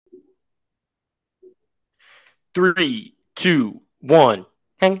Three, two, one.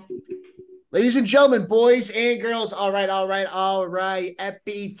 Hang. Ladies and gentlemen, boys and girls, all right.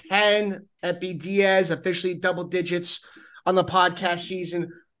 Epi 10, Epi Diaz, officially double digits on the podcast season.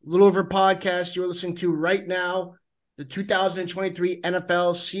 A little over podcast you're listening to right now. The 2023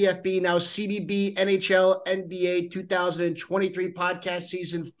 NFL, CFB, now CBB, NHL, NBA 2023 podcast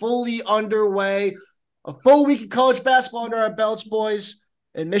season fully underway. A full week of college basketball under our belts, boys.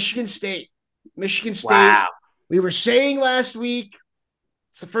 And Michigan State. Michigan State. Wow. We were saying last week,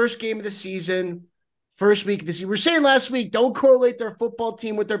 it's the first game of the season, first week of the season. We were saying last week, don't correlate their football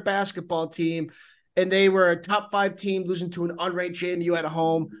team with their basketball team. And they were a top 5 team losing to an unranked JMU at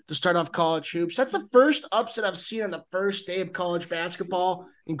home to start off college hoops. That's the first upset I've seen on the first day of college basketball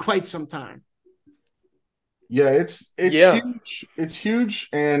in quite some time. Yeah, it's Yeah. huge. It's huge.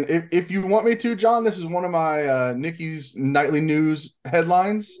 And if you want me to, John, this is one of my Nikki's nightly news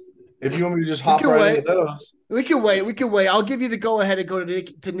headlines. If you want me to just hop right into those. We can wait. I'll give you the go ahead and go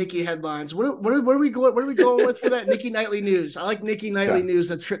to Nikki headlines. What are we going? What are we going with for that? Nikki Nightly News. I like Nikki Nightly News.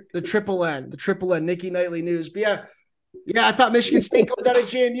 The triple N. Nikki Nightly News. But yeah. I thought Michigan State going down at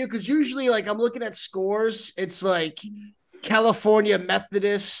JMU because usually, like, I'm looking at scores. It's like California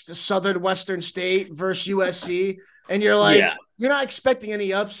Methodist, Southern Western State versus USC, and you're like, you're not expecting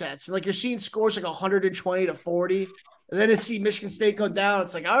any upsets. Like, you're seeing scores like 120-40, and then to see Michigan State go down,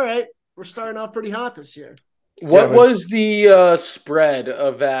 it's like, all right, we're starting off pretty hot this year. What was the spread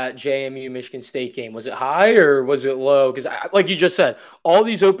of that JMU Michigan State game? Was it high or was it low? Because, like you just said, all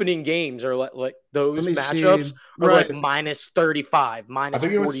these opening games are like those matchups are like minus 35, minus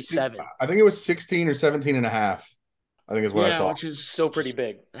 47. I think it was 16 or 17 and a half. I think is what I saw. Which is still pretty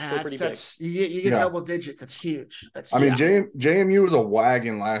big. You get double digits. That's huge. I mean, JMU was a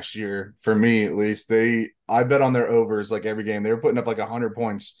wagon last year for me, at least. I bet on their overs like every game. They were putting up like 100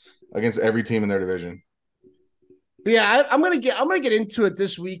 points against every team in their division. But yeah, I'm gonna get into it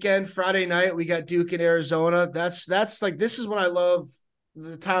this weekend. Friday night, we got Duke in Arizona. That's like, this is when I love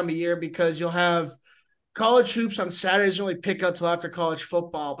the time of year because you'll have college hoops on Saturdays. Only pick up till after college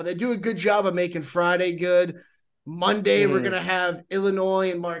football, but they do a good job of making Friday good. Monday, we're going to have Illinois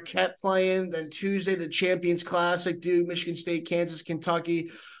and Marquette playing. Then Tuesday, the Champions Classic, Duke, Michigan State, Kansas,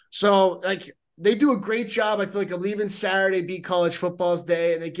 Kentucky. So, like, they do a great job, I feel like, of leaving Saturday be college football's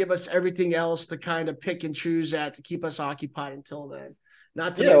day, and they give us everything else to kind of pick and choose at to keep us occupied until then.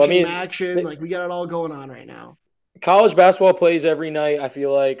 Not to mention action. Like, we got it all going on right now. College basketball plays every night, I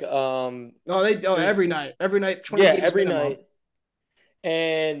feel like. Every night. Every night. 20 games every minimum. Night.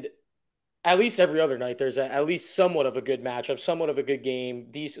 And at least every other night, there's at least somewhat of a good matchup, somewhat of a good game.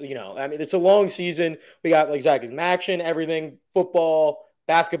 Decent, I mean, it's a long season. We got exactly action, everything, football,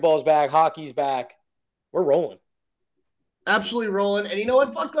 basketball's back, hockey's back. We're rolling. Absolutely rolling. And you know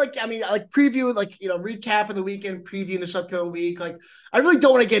what? Preview, recapping the weekend, previewing this upcoming week. Like, I really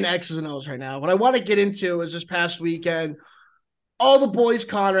don't want to get into X's and O's right now. What I want to get into is this past weekend. All the boys,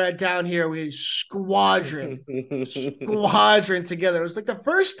 Conrad, down here, we squadron together. It was like the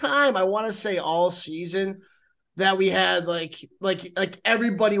first time, I want to say, all season that we had like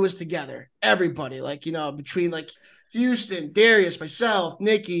everybody was together. Everybody, between like Houston, Darius, myself,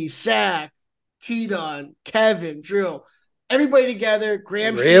 Nikki, Sack, T-Don, Kevin, Drew. Everybody together.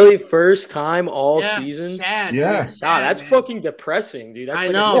 Graham. Really? First time all season? Sad. Yeah. Sad, wow, that's fucking depressing, dude. That's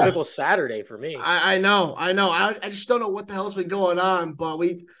a typical Saturday for me. I know. I just don't know what the hell's been going on. But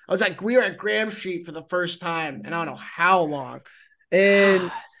we were at Graham Street for the first time, and I don't know how long. And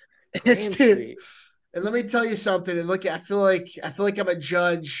and let me tell you something. And look, I feel like I'm a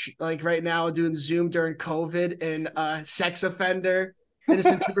judge, like right now, doing Zoom during COVID, and sex offender.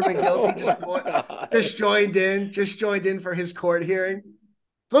 Innocent Superman guilty just joined in for his court hearing.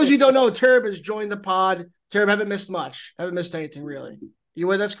 For those of you who don't know, Turb has joined the pod. Turb, haven't missed much. Haven't missed anything, really. You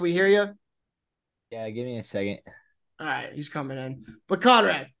with us? Can we hear you? Yeah, give me a second. All right, he's coming in. But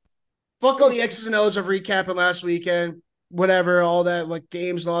Conrad, fuck all the X's and O's of recapping last weekend, whatever, all that, like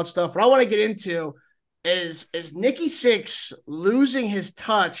games and all that stuff. What I want to get into is Nikki Sixx losing his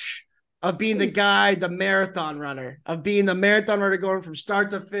touch of being the guy, the marathon runner, going from start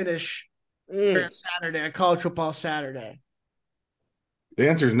to finish Saturday, a college football Saturday? The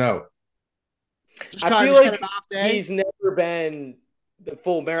answer is no. I feel like he's never been the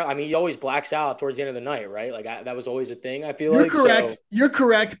full marathon. I mean, he always blacks out towards the end of the night, right? Like that was always a thing. I feel You're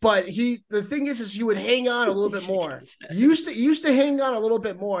correct. But the thing is you would hang on a little bit more. You used to hang on a little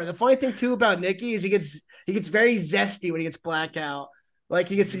bit more. And the funny thing too about Nikki is he gets very zesty when he gets blackout. Like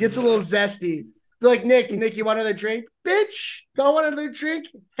he gets a little zesty. Be like, Nick, you want another drink? Bitch, don't want another drink?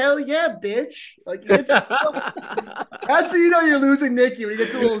 Hell yeah, bitch. Like that's how you know you're losing Nikki, when he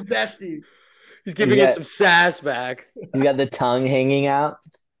gets a little zesty. He's giving us some sass back. You got the tongue hanging out.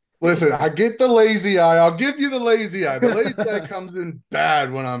 Listen, I get the lazy eye. I'll give you the lazy eye. The lazy eye comes in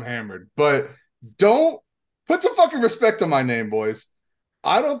bad when I'm hammered. But don't put some fucking respect on my name, boys.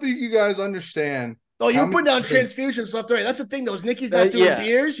 I don't think you guys understand. Oh, you're putting down transfusions left and right. That's the thing, though. Nicky's not doing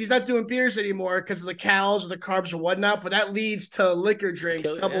beers. He's not doing beers anymore because of the calories or the carbs or whatnot. But that leads to liquor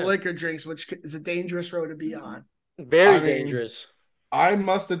drinks, liquor drinks, which is a dangerous road to be on. Very dangerous. I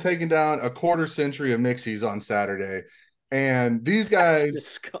must have taken down a quarter century of mixies on Saturday. And these guys, that's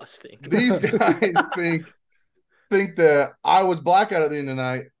disgusting. These guys think that I was blackout at the end of the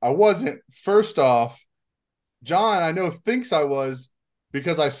night. I wasn't. First off, John, I know, thinks I was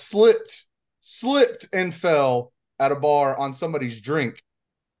because I slipped and fell at a bar on somebody's drink.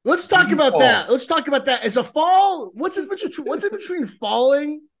 Let's talk about that. Let's talk about that. As a fall, what's it between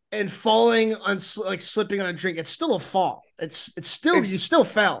falling and falling on like slipping on a drink? It's still a fall. It's still you still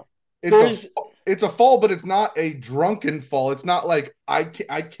fell. It's a fall, but it's not a drunken fall. It's not like I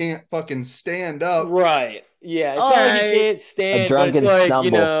can't fucking stand up. Right. Yeah. It's not like he can't stand, but it's like, stumble.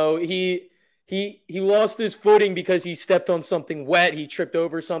 You know, he lost his footing because he stepped on something wet. He tripped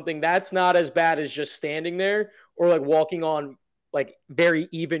over something. That's not as bad as just standing there or like walking on like very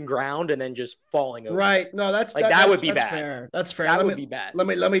even ground and then just falling over. Right. No, that would be bad. Fair. That's fair. That would be bad. Let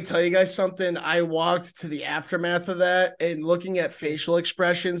me tell you guys something. I walked to the aftermath of that and looking at facial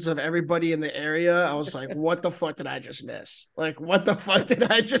expressions of everybody in the area, I was like, what the fuck did I just miss? Like, what the fuck did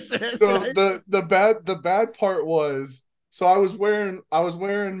I just miss? So the bad part was, so I was wearing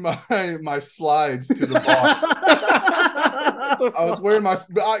my slides to the bar. I was wearing my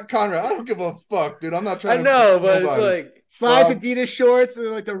Conrad. I don't give a fuck, dude. I'm not trying. I know, but it's like slides, Adidas shorts,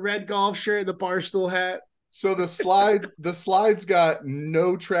 and like the red golf shirt, and the Barstool hat. So the slides got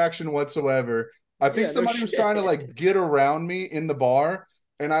no traction whatsoever. I think somebody was trying to like get around me in the bar,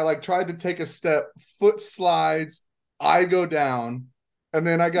 and I like tried to take a step, foot slides, I go down, and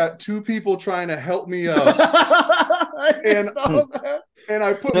then I got two people trying to help me up. And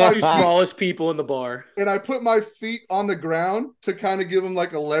I put my smallest people in the bar. And I put my feet on the ground to kind of give them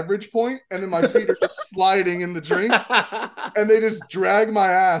like a leverage point, and then my feet are just sliding in the drink, and they just drag my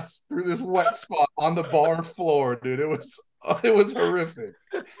ass through this wet spot on the bar floor, dude. It was horrific.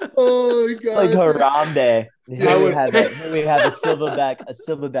 Oh my god! Like Harambe. Yeah, we have a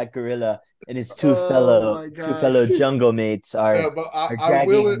silverback gorilla, and his two fellow jungle mates are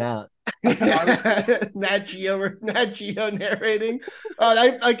dragging him out. Nat Geo narrating.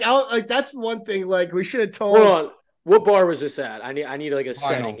 That's one thing. Like we should have told. Hold on, what bar was this at? I need like a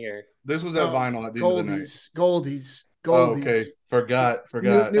setting here. This was at Vinyl at the end of the night. Goldies. Oh, okay, forgot. I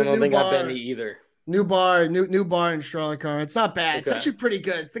don't think I've been to either. New bar in Charlotte, Car. It's not bad. Okay. It's actually pretty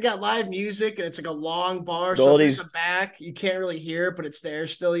good. They got live music and it's like a long bar. So in the back, you can't really hear it, but it's there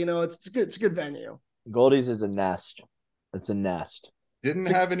still. You know, it's good. It's a good venue. Goldie's is a nest. It's a nest. Didn't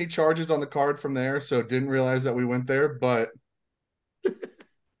have any charges on the card from there, so didn't realize that we went there, but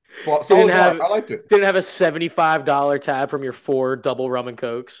I liked it. Didn't have a $75 tab from your 4 double rum and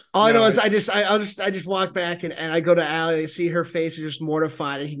cokes. All I know is I just walk back and I go to Allie, I see her face is just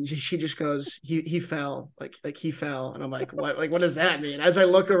mortified, and she just goes, he fell, like he fell, and I'm like, what does that mean? As I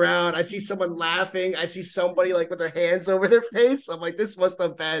look around, I see someone laughing, I see somebody like with their hands over their face. I'm like, this must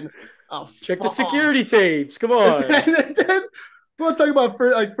have been check the security tapes. Come on. We'll talk about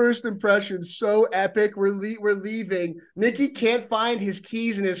first impressions. So epic. We're leaving. Nicky can't find his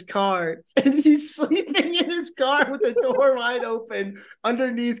keys in his car, and he's sleeping in his car with the door wide open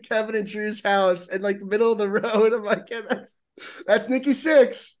underneath Kevin and Drew's house, in like the middle of the road. I'm like, yeah, that's Nicky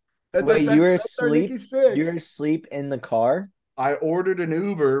 6. Wait, you were asleep? You were asleep in the car? I ordered an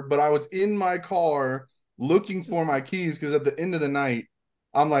Uber, but I was in my car looking for my keys because at the end of the night,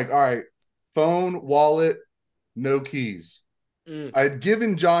 I'm like, all right, phone, wallet, no keys. I had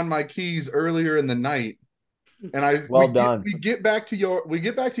given John my keys earlier in the night, and we get back to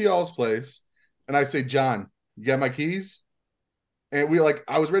y'all's place, and I say, John, you got my keys? And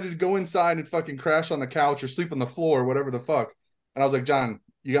I was ready to go inside and fucking crash on the couch or sleep on the floor or whatever the fuck. And I was like, John,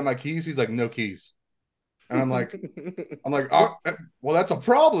 you got my keys? He's like, no keys. And I'm like, oh, well, that's a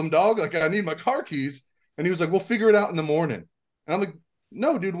problem, dog. Like, I need my car keys. And he was like, we'll figure it out in the morning. And I'm like,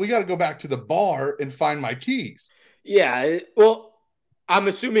 no, dude, we got to go back to the bar and find my keys. Yeah, well, I'm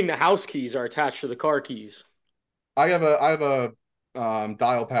assuming the house keys are attached to the car keys. I have a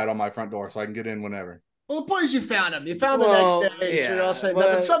dial pad on my front door, so I can get in whenever. Well, the point is you found them. You found them the next day. Yeah, so you're all saying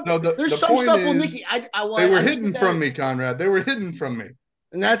that. There's some stuff with Nicky. They were hidden from me, Conrad. They were hidden from me.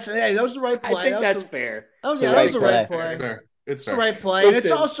 And that was the right play. I think that's fair. That was the right play. That's fair. It's the fair. right play. And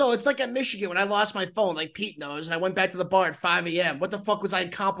it's like at Michigan when I lost my phone, like Pete knows, and I went back to the bar at 5 a.m. What the fuck was I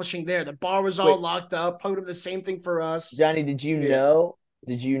accomplishing there? The bar was all locked up. Probably would have the same thing for us. Johnny, did you know?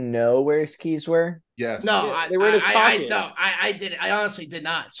 Did you know where his keys were? Yes. No, they were in his pocket. I did. I honestly did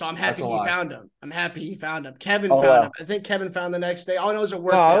not. So I'm happy he found him. Kevin Oh, found him. I think Kevin found the next day. All I know is it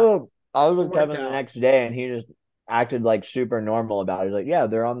worked out. I was with Kevin the next day, and he just acted like super normal about it. He's like, yeah,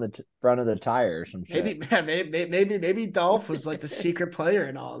 they're on the front of the tire or some shit. Maybe Dolph was like the secret player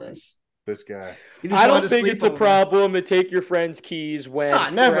in all this. This guy. I don't think it's a problem to take your friend's keys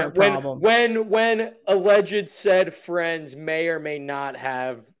when never a problem. When alleged said friends may or may not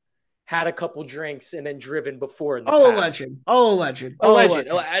have had a couple drinks and then driven before in the past. Alleged.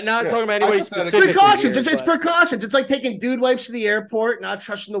 Not talking about anybody specific. Precautions. It's precautions. It's like taking dude wipes to the airport, not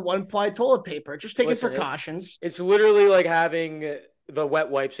trusting the one-ply toilet paper. Just taking precautions. It's literally like having the wet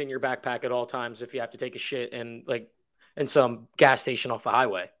wipes in your backpack at all times if you have to take a shit in some gas station off the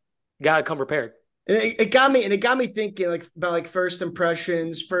highway. You gotta come prepared. And it got me thinking about first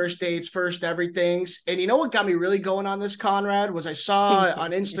impressions, first dates, first everythings. And you know what got me really going on this, Conrad, was I saw on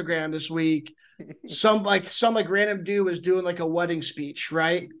Instagram this week some random dude was doing like a wedding speech,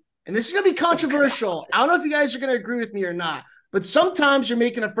 right? And this is gonna be controversial. I don't know if you guys are gonna agree with me or not, but sometimes you're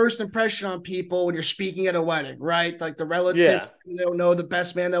making a first impression on people when you're speaking at a wedding, right? Like the relatives, you don't know the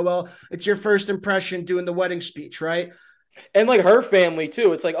best man that well. It's your first impression doing the wedding speech, right? And like her family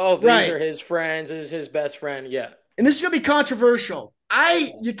too. It's like, oh, these are his friends. This is his best friend. Yeah. And this is gonna be controversial.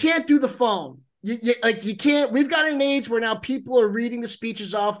 You can't do the phone. You can't. We've got an age where now people are reading the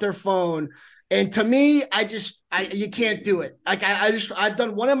speeches off their phone. And to me, you can't do it. Like I've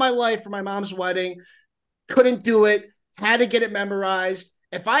done one in my life for my mom's wedding. Couldn't do it. Had to get it memorized.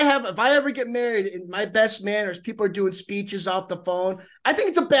 If I ever get married and my best man or people are doing speeches off the phone, I think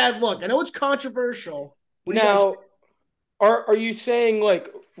it's a bad look. I know it's controversial. Now, are you saying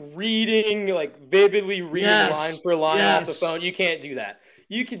like vividly reading line for line off the phone? You can't do that.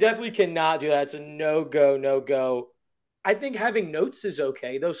 You definitely cannot do that. It's a no go. I think having notes is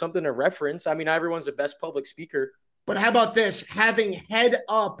okay, though, something to reference. I mean, everyone's the best public speaker. But how about this? Having head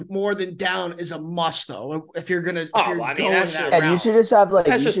up more than down is a must, though. If you're going that route. You should just have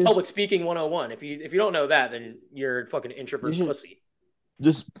that's just public speaking 101. If you don't know that, then you're a fucking introvert pussy.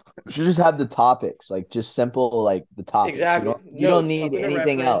 Should just have the topics, like just simple, like the topics. Exactly. You don't need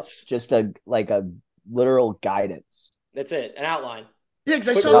anything else. Just a literal guidance. That's it. An outline. Yeah,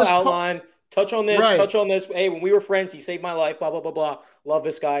 because I saw this outline. Touch on this. Right. Touch on this. Hey, when we were friends, he saved my life. Blah blah blah blah. Love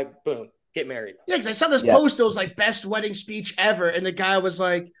this guy. Boom. Get married. Yeah, because I saw this post. It was like best wedding speech ever, and the guy was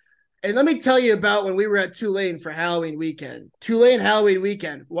like, "And let me tell you about when we were at Tulane for Halloween weekend. Tulane Halloween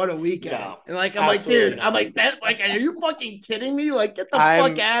weekend. What a weekend!" No, and I'm like, dude, not. I'm like, are you fucking kidding me? Like, get the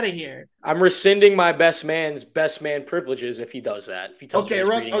fuck out of here. I'm rescinding my best man privileges if he does that. If he tells me he's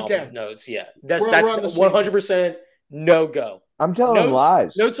reading off his notes, that's 100% no go. I'm telling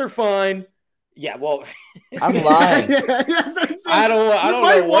lies. Notes are fine. Yeah, well, I'm lying. I don't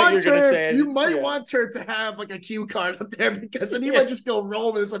know what you're gonna say. You might want her to have like a cue card up there because then he might just go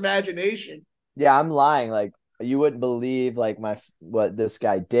roll with his imagination. Yeah, I'm lying. Like you wouldn't believe what this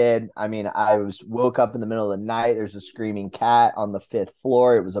guy did. I mean, woke up in the middle of the night. There's a screaming cat on the 5th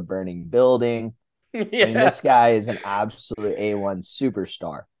floor. It was a burning building. I mean, this guy is an absolute A1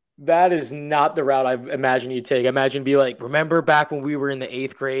 superstar. That is not the route I imagine you take. I imagine be like, remember back when we were in the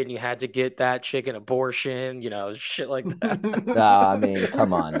 8th grade and you had to get that chick an abortion, shit like that. No, I mean,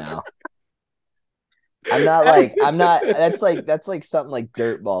 come on now. That's like something like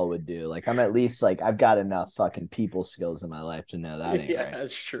Dirtball would do. Like I'm at least I've got enough fucking people skills in my life to know that ain't right.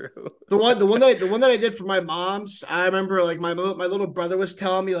 That's true. The one that I did for my mom's, I remember my little brother was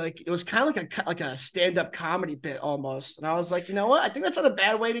telling me it was kind of like a stand-up comedy bit almost. And I was like, you know what? I think that's not a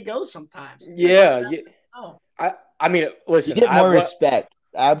bad way to go sometimes. I mean, listen, you get more respect.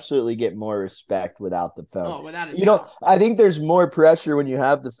 Absolutely get more respect without the phone. Oh, without it. I think there's more pressure when you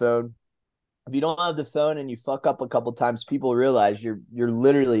have the phone. If you don't have the phone and you fuck up a couple times, people realize you're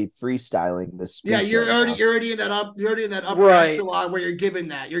literally freestyling this speech. Yeah, you're already in that upper echelon where you're giving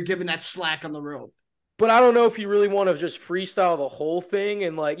that slack on the rope. But I don't know if you really want to just freestyle the whole thing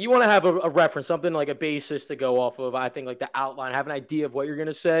and you want to have a reference, something like a basis to go off of. I think the outline, have an idea of what you're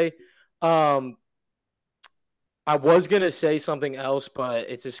gonna say. I was gonna say something else, but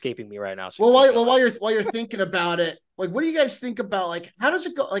it's escaping me right now. So while you're thinking about it, what do you guys think about how does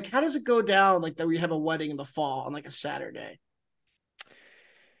it go? How does it go down? That we have a wedding in the fall on a Saturday.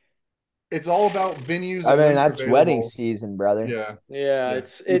 It's all about venues. I mean, that's wedding season, brother. Yeah.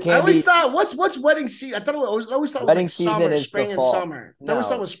 It's. I always thought what's wedding season. I always thought it was wedding season is spring and summer. I always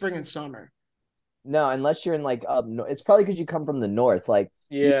thought it was spring and summer. No, unless you're in like up north. It's probably because you come from the north. Like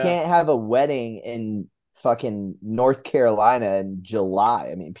you Yeah. can't have a wedding in fucking North Carolina in July.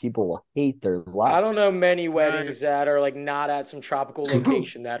 I mean, people will hate their I don't know lives. many Right. weddings that are like not at some tropical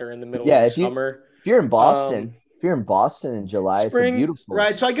location that are in the middle of Yeah, the if you summer. if you're in Um, Boston, if you're in Boston in July, it's a spring, beautiful.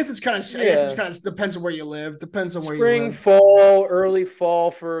 Right. So I guess it's kind of, I guess it's yeah, kind of depends on where you live. Depends on where you spring, live. fall, early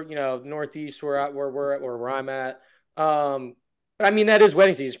fall for Northeast where we're at, where I'm at. But I mean that is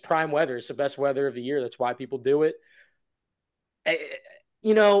wedding season, it's prime weather. It's the best weather of the year. That's why people do it. Eh,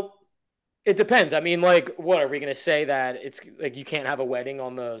 You know, it depends. I mean, like, what are we gonna say that it's like you can't have a wedding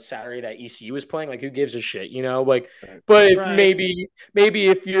on the Saturday that ECU is playing? Like, who gives a shit? Like, Right. but if Right. maybe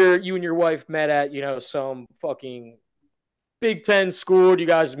if you and your wife met at some fucking Big Ten school, you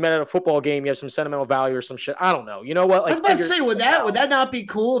guys met at a football game, you have some sentimental value or some shit. I don't know. You know what? I was Like, about to figure say, something would out. that not be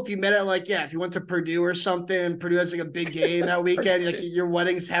cool if you met at like, yeah, if you went to Purdue or something, and Purdue has like a big game that weekend, like your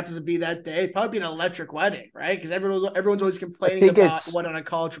weddings happens to be that day, it'd probably be an electric wedding, right? Because everyone's always I complaining think about it's what on a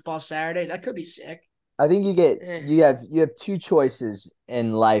college football Saturday. That could be sick. I think Eh. you have two choices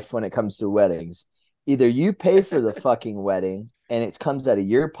in life when it comes to weddings. Either you pay for the fucking wedding and it comes out of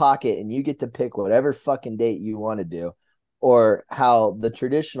your pocket and you get to pick whatever fucking date you want to do, or how the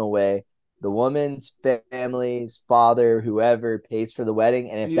traditional way, the woman's family's father, whoever pays for the wedding.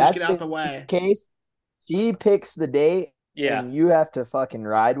 And And if you just get that's out the the way. case, she picks the date Yeah, and you have to fucking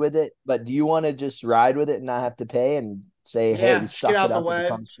ride with it. But do you want to just ride with it and not have to pay and say, hey, Yeah, just get suck it out the up if it's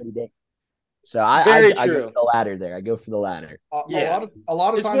way. on a shitty day? So I very I go for true. the latter there. I go for the latter. Yeah. A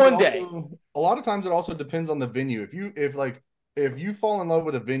lot of It's times one day. it also depends on the venue. If you fall in love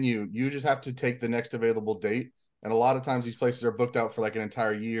with a venue, you just have to take the next available date. And a lot of times these places are booked out for like an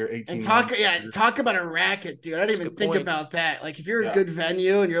entire year, And 18 months. talk about a racket, dude. I didn't That's a even good think point. about that. Like if you're a Yeah. good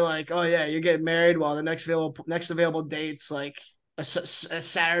venue and you're like, oh yeah, you're getting married, well the next available date's like a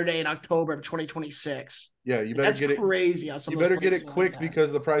Saturday in October of 2026. Yeah, Like, that's crazy how some you of those better get places it are like quick that.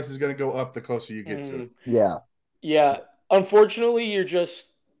 because the price is going to go up the closer you get to it. Mhm. Yeah. Yeah. Unfortunately, you're just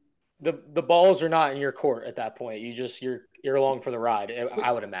the balls are not in your court at that point. You're along for the ride. But,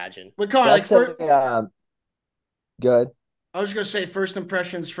 I would imagine. but Connor, like That's for good. I was just gonna say first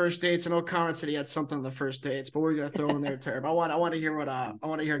impressions, first dates. I know Connor said he had something on the first dates, but we're gonna throw in there, Terp. I want to hear what I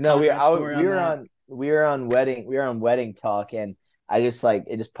want to hear No, Conrad's story on that. we were on wedding talk and I just like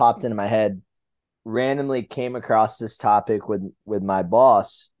it just popped into my head. Randomly came across this topic with my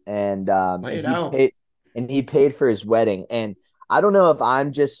boss Lay it out. and he paid for his wedding and I don't know if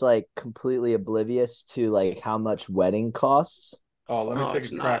I'm just like completely oblivious to like how much wedding costs. Oh, let me Oh, take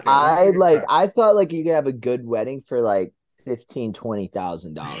it's a crack at it. Let nuts. me take a crack. I thought like you could have a good wedding for like 15,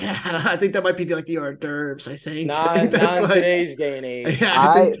 $20,000. Yeah, I think that might be like the hors d'oeuvres. I think Not that's in like, today's day and age. yeah,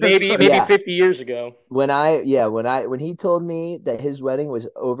 I I think that's Maybe like, yeah, 50 years ago. when he told me that his wedding was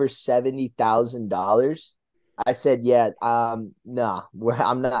over $70,000, I said, yeah, nah,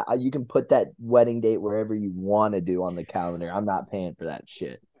 I'm not. You can put that wedding date wherever you want to do on the calendar. I'm not paying for that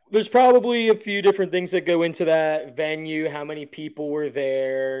shit. There's probably a few different things that go into that venue, how many people were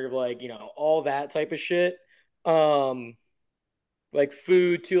there, like, all that type of shit. Um, like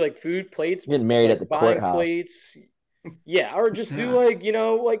food too, like food plates, You're getting married at the like buying courthouse. plates. Yeah, or just do yeah.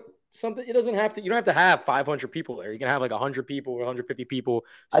 like something. It doesn't have to. You don't have to have 500 people there. You can have like 100 people or 150 people.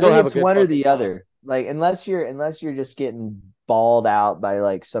 I Still think have a it's good one or fucking the time. other. Like unless you're just getting balled out by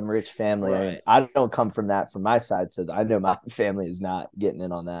like some rich family. I mean, Right. I don't come from that from my side, so I know my family is not getting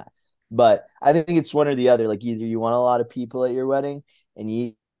in on that. But I think it's one or the other. Like either you want a lot of people at your wedding and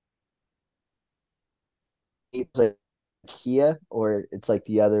you eat like Kia, or it's like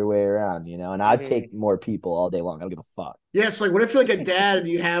the other way around, you know. And I'd take Hmm. more people all day long. I don't give a fuck. Yes, like what if you're like a dad and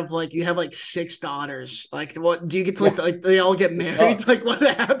you have like six daughters? Like what do you get to Yeah. like they all get Oh, married? Like what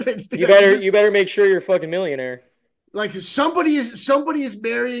happens, dude? You better make sure you're a fucking millionaire. Like somebody is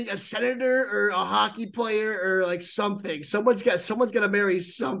marrying a senator or a hockey player or like something. Someone's got to marry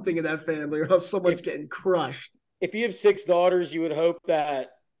something in that family, or else someone's If getting crushed. if you have six daughters, you would hope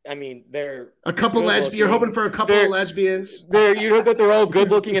that I mean they're A couple good lesbian. You're hoping looking. for a couple of They're lesbians. you hope that they're all good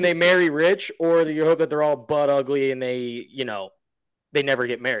looking and they marry rich, or you hope that they're all butt ugly and they never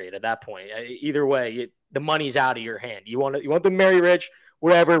get married at that point. Either way, the money's out of your hand. You want them to marry rich,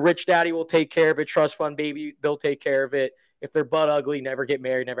 whatever. Rich daddy will take care of it. Trust fund baby, they'll take care of it. If they're butt ugly, never get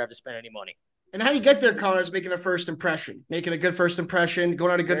married, never have to spend any money. And how you get there, Connor, is making a first impression, making a good first impression,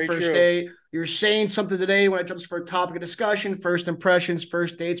 going on a good Very first true. date. You're saying something today when it comes for a topic of discussion, first impressions,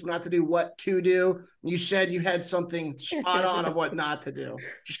 first dates, not to do, what to do. You said you had something spot on of what not to do.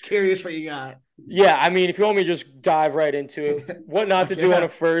 Just curious what you got. Yeah, I mean, if you want me to just dive right into it, what not to Fuck do on a yeah.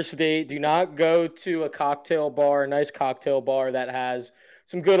 first date, do not go to a cocktail bar, a nice cocktail bar that has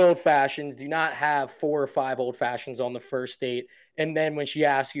some good old fashions. Do not have 4 or 5 old fashions on the first date. And then when she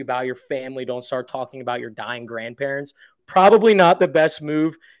asks you about your family, don't start talking about your dying grandparents. Probably not the best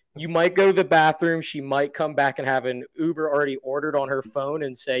move. You might go to the bathroom. She might come back and have an Uber already ordered on her phone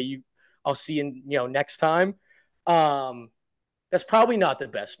and say, I'll see you, next time. Um, that's probably not the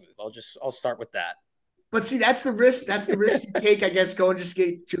best move. I'll start with that. But see, that's the risk. That's the risk you take, I guess, going just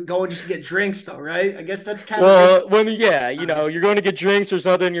to get drinks, though, right? I guess that's kind of risk. Well, you're going to get drinks. There's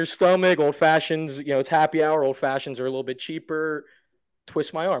nothing in your stomach. Old fashions, it's happy hour. Old fashions are a little bit cheaper.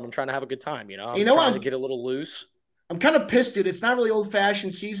 Twist my arm. I'm trying to have a good time. You I'm know, trying to get a little loose. I'm kind of pissed, dude. It's not really old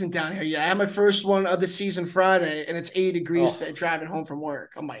fashioned season down here yet. I had my first one of the season Friday, and it's 80 degrees Oh, driving home from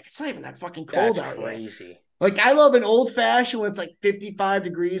work. I'm like, it's not even that fucking cold that's out yet. crazy. Like I love an old fashioned when it's like 55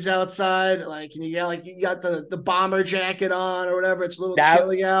 degrees outside, like and you got the bomber jacket on or whatever. It's a little That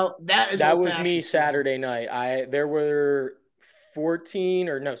chilly out. That is that old was me fashioned season. Saturday night. There were 14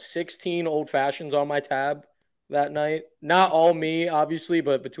 or no 16 old fashions on my tab that night. Not all me, obviously,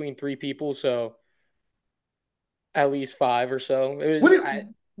 but between 3 people, so at least 5 or so. It What was do,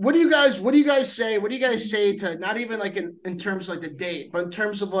 what do you guys say? What do you guys say to not even like in terms of like the date, but in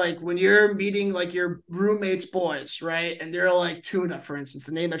terms of like when you're meeting like your roommates' boys, right? And they're like Tuna, for instance,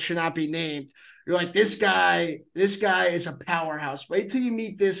 the name that should not be named. You're like, this guy is a powerhouse. Wait till you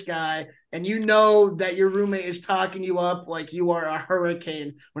meet this guy, and you know that your roommate is talking you up like you are a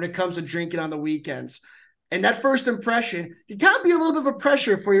hurricane when it comes to drinking on the weekends. And that first impression can kind of be a little bit of a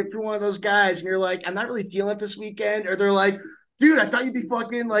pressure for one of those guys. And you're like, I'm not really feeling it this weekend. Or they're like, dude, I thought you'd be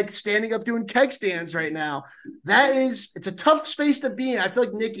fucking like standing up doing keg stands right now. It's a tough space to be in. I feel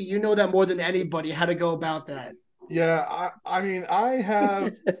like Nikki, you know that more than anybody, how to go about that. Yeah, I mean, I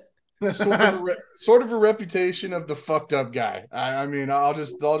have sort of a reputation of the fucked up guy. I mean, I'll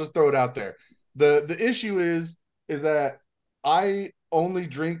just throw it out there. The issue is that I only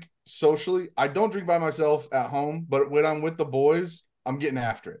drink socially. I don't drink by myself at home, but when I'm with the boys, I'm getting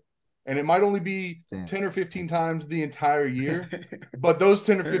after it. And it might only be 10 or 15 times the entire year, but those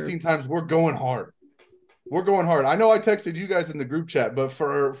 10 or 15 times we're going hard. We're going hard. I know I texted you guys in the group chat, but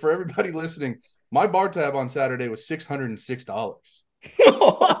for everybody listening, my bar tab on Saturday was $606.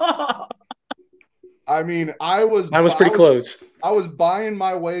 I mean, Mine was pretty close. I was buying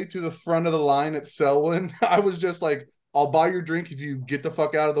my way to the front of the line at Selwyn. I was just like, I'll buy your drink if you get the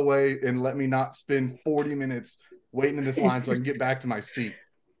fuck out of the way and let me not spend 40 minutes waiting in this line so I can get back to my seat.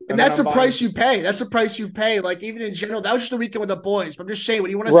 And Then that's I'm the buying. price you pay. That's the price you pay. Like even in general, that was just a weekend with the boys. But I'm just saying,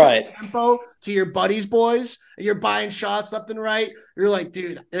 when you want to set Right. the tempo to your buddies' boys, and you're buying shots left and right, you're like,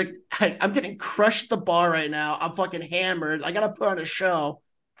 dude, like, I'm getting crushed at the bar right now. I'm fucking hammered. I gotta put on a show.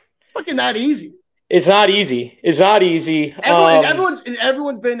 It's fucking not easy. It's not easy. It's not easy. Everyone's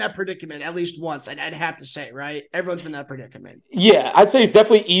been in that predicament at least once. I'd have to say, right? Everyone's been in that predicament. Yeah, I'd say it's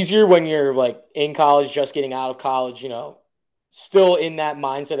definitely easier when you're like in college, just getting out of college, still in that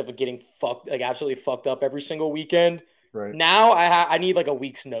mindset of getting fucked, like absolutely fucked up every single weekend. Right. Now I need like a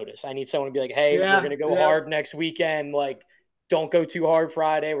week's notice. I need someone to be like, hey, we're gonna go Yeah. hard next weekend. Like, don't go too hard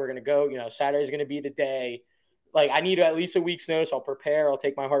Friday. We're gonna go. Saturday's gonna be the day. Like, I need at least a week's notice. I'll prepare. I'll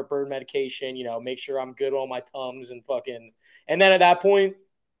take my heartburn medication. Make sure I'm good on my Tums and fucking. And then at that point,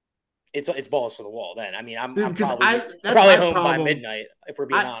 it's balls to the wall. Then I mean, Dude, I'm because probably that's probably my home by problem. midnight if we're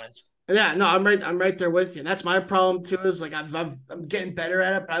being honest. Yeah, no, I'm right there with you. And that's my problem too. Is like I'm getting better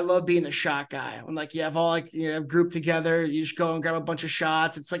at it, but I love being the shot guy. I'm like, you have all like group together, you just go and grab a bunch of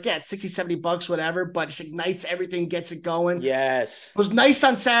shots. It's like, yeah, it's 60, $70, whatever, but it just ignites everything, gets it going. Yes. It was nice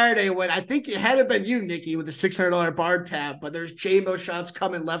on Saturday when I think it had to been you, Nikki, with the $600 bar tab, but there's J-Mo shots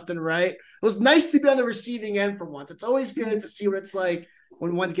coming left and right. It was nice to be on the receiving end for once. It's always good to see what it's like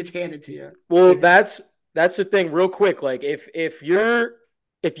when one gets handed to you. Well, that's the thing. Real quick, like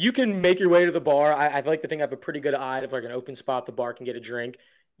if you can make your way to the bar, I like to think I have a pretty good eye if like an open spot, the bar can get a drink.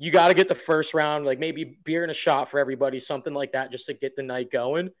 You got to get the first round, like maybe beer and a shot for everybody, something like that, just to get the night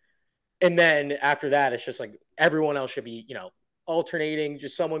going. And then after that, it's just like everyone else should be, alternating.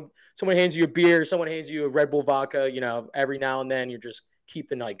 Just someone hands you a beer, someone hands you a Red Bull vodka. Every now and then you just keep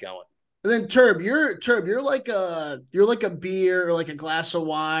the night going. And then you're like a beer or like a glass of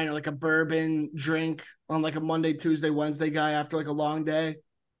wine or like a bourbon drink on like a Monday, Tuesday, Wednesday guy after like a long day.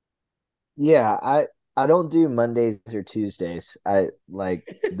 Yeah, I don't do Mondays or Tuesdays. I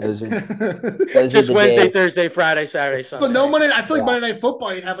like those are Just the Wednesday, days. Thursday, Friday, Saturday, So Sunday. no Monday. I feel like Yeah. Monday Night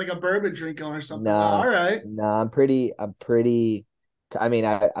Football, you'd have like a bourbon drink on or something. Oh, No, all right. no, I'm pretty. I mean,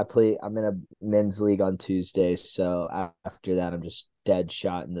 I'm in a men's league on Tuesdays, so after that, I'm just dead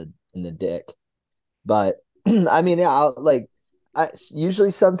shot in the dick. But I mean, yeah,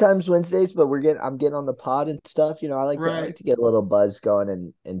 Usually sometimes Wednesdays, but I'm getting on the pod and stuff. I like Right. to get a little buzz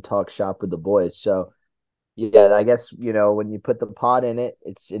going and talk shop with the boys. So yeah, I guess when you put the pod in it,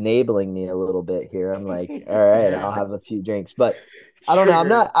 it's enabling me a little bit here. I'm like, all right, I'll Yeah. have a few drinks, but It's I don't know. I'm triggering.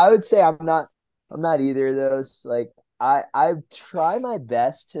 not. I would say I'm not either of those. Like I try my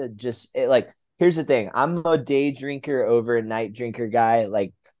best to like. Here's the thing. I'm a day drinker over a night drinker guy.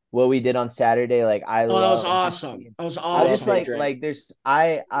 Like what we did on Saturday. Like I Oh, that was love just awesome. being. That was I Love just day awesome. drink.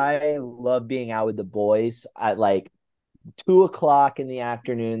 I love being out with the boys at like 2 o'clock in the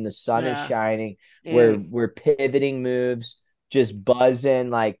afternoon. The sun is Yeah. shining. Mm. We're pivoting moves, just buzzing.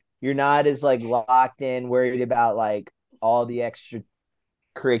 Like you're not as like locked in, worried about like all the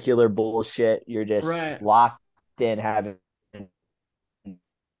extracurricular bullshit. You're just Right. locked in having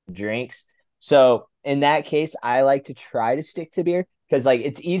drinks. So in that case, I like to try to stick to beer because like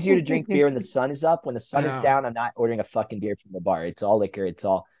it's easier to drink beer when the sun is up. When the sun is Yeah. down, I'm not ordering a fucking beer from the bar. It's all liquor. It's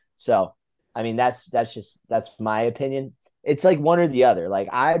all so. I mean, that's my opinion. It's like one or the other. Like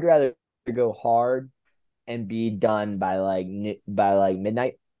I'd rather go hard and be done by like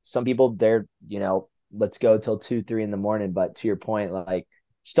midnight. Some people they're let's go till 2 3 in the morning. But to your point, like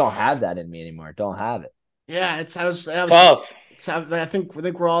just don't have that in me anymore. Don't have it. Yeah, it's It's I was tough. it's I think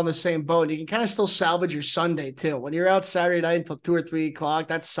we're all in the same boat. You can kind of still salvage your Sunday too. When you're out Saturday night until 2 or 3 o'clock,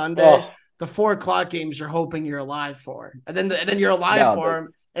 that's Sunday. Oh, The 4 o'clock games you're hoping you're alive for, and then you're alive No, for them,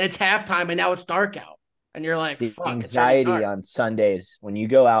 and it's halftime, and now it's dark out, and you're like, the fuck, it's already anxiety dark. on Sundays when you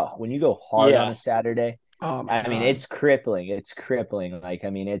go hard on yeah. a Saturday, Oh my I mean, god. it's crippling. It's crippling. Like, I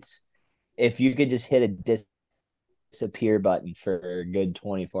mean, it's if you could just hit a disappear button for a good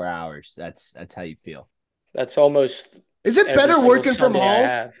 24 hours, that's how you feel. That's almost Is it every better single working from Sunday I home?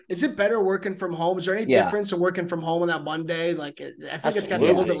 have. Is it better working from home? Is there any Yeah. difference in working from home on that Monday? Like, I think it's got to be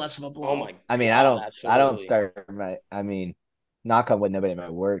a little Yeah. bit Absolutely. less of a Oh blow. my I mean, God, I don't absolutely. start my I mean, knock on wood, nobody at my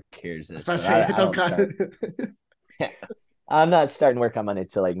work hears I was this, about to but say, I don't don't kind start. of. I'm not starting work on Monday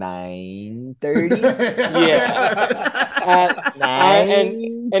till like 9:30. Yeah. Uh, I and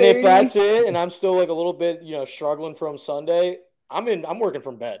if 9:30. that's it, and I'm still like a little bit, struggling from Sunday, I'm working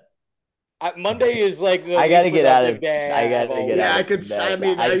from bed. Monday is like the I least gotta get out productive of day I I've gotta get Yeah, out I always. of could. I bed.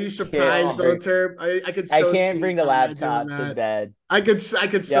 mean, are I you can't surprised though, Oh, bring Terp? I could I so can't see bring the Conrad doing laptop to that. bed. I could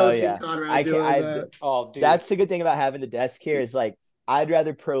Yeah, so oh see yeah. Conrad I can't doing I that. oh, dude. That's the good thing about having the desk here is like I'd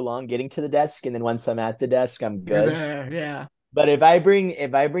rather prolong getting to the desk and then once I'm at the desk I'm You're good. there, yeah. But if I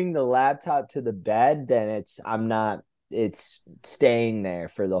bring the laptop to the bed, then I'm not it's staying there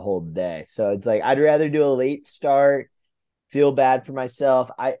for the whole day. So it's like I'd rather do a late start, feel bad for myself.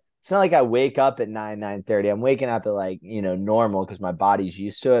 It's not like I wake up at 9:30. I'm waking up at like, normal because my body's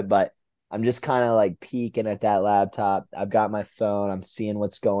used to it, but I'm just kind of like peeking at that laptop. I've got my phone, I'm seeing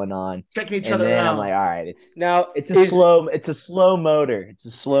what's going on. Checking each And other then I'm like, out, all right, Now it's a is slow it's a slow motor. It's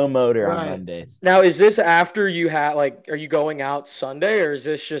a slow motor on right? Mondays. now is this after you have like are you going out Sunday or is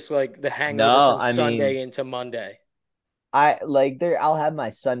this just like the hangover No, from I mean, Sunday into Monday? I like there I'll have my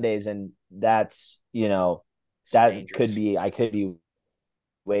Sundays and that's, It's that could dangerous. be I could be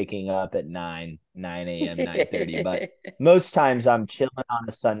waking up at 9 a.m., 9:30. But most times I'm chilling on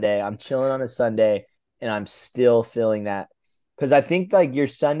a Sunday. I'm chilling on a Sunday and I'm still feeling that. Because I think like your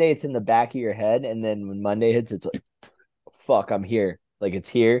Sunday, it's in the back of your head. And then when Monday hits, it's like, fuck, I'm here. Like it's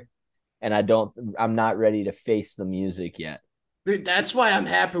here. And I'm not ready to face the music yet. Dude, that's why I'm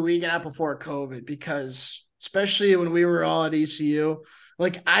happy we got out before COVID because especially when we were all at ECU,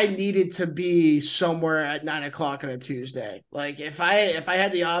 like I needed to be somewhere at 9 o'clock on a Tuesday. Like if I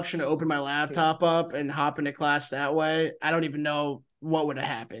had the option to open my laptop up and hop into class that way, I don't even know what would have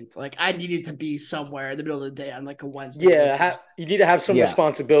happened. Like I needed to be somewhere in the middle of the day on like a Wednesday or a Yeah, Tuesday. you need to have some Yeah.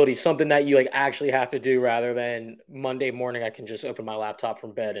 responsibility, something that you like actually have to do rather than Monday morning I can just open my laptop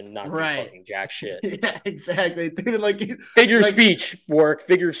from bed and not do Right. fucking jack shit. Yeah, exactly. Dude, Figure like speech work,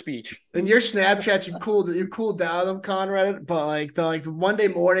 figure speech. in your Snapchats, you've cooled down them, Conrad. But like the Monday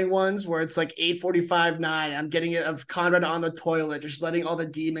morning ones where it's like 8:45, 9, I'm getting it of Conrad on the toilet, just letting all the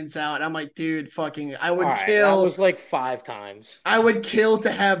demons out. And I'm like, dude, fucking, All right, that was like 5 times. I would kill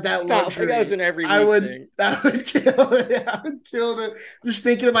to have that It's not like that was luxury. an every week thing. I would kill it. I would kill to just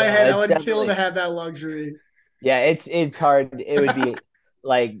thinking in my No, head, I it's would kill to definitely have that luxury. yeah, it's hard. It would be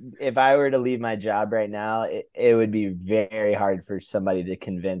like if I were to leave my job right now, it would be very hard for somebody to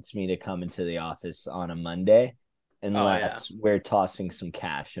convince me to come into the office on a Monday Oh yeah. unless we're tossing some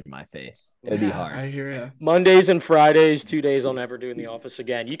cash in my face. It would be Yeah, hard. I hear you. Mondays and Fridays, 2 days I'll never do in the office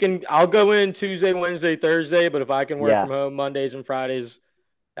again. I'll go in Tuesday, Wednesday, Thursday, but if I can work from Yeah. home Mondays and Fridays,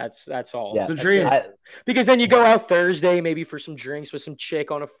 That's all. Yeah. It's a That's dream. it. Because then you go out Thursday, maybe for some drinks with some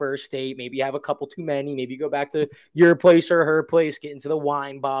chick on a first date. Maybe you have a couple too many. Maybe you go back to your place or her place, get into the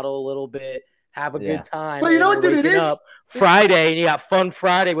wine bottle a little bit, have a Yeah. good time. But And you then know you're what, dude? It waking is. up Friday and you got Fun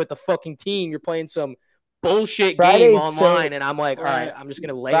Friday with the fucking team. You're playing some bullshit game Friday's so online. And I'm like, all right, Right. I'm just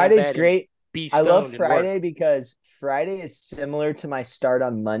going to lay in Friday's bed and great. be I love stoned and work. Friday because Friday is similar to my start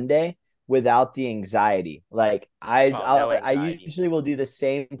on Monday without the anxiety. Like No I anxiety. usually will do the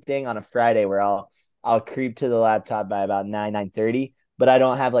same thing on a Friday where I'll creep to the laptop by about 9:30, but I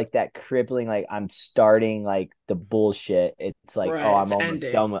don't have like that crippling like I'm starting like the bullshit. It's like, oh, Right. It's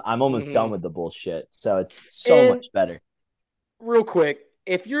ending. I'm almost done Mhm. with the bullshit. So it's so And much better. real quick,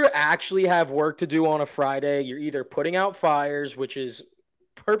 if you actually have work to do on a Friday, you're either putting out fires, which is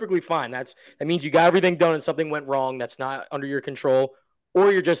perfectly fine. That means you got everything done and something went wrong that's not under your control,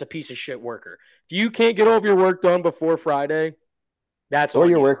 or you're just a piece of shit worker. If you can't get all of your work done before Friday, that's Or on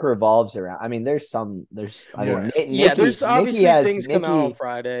your you. work revolves around. I mean, I Yeah. mean, Yeah, there's obviously things come out on Nikki.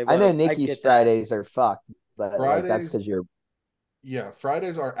 Friday, I know but I Nikki's get that. Fridays are fucked, but like that's Fridays, because you're yeah,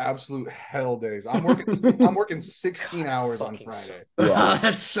 Fridays are absolute hell days. I'm working 16 God, hours on fucking Friday. suck. yeah.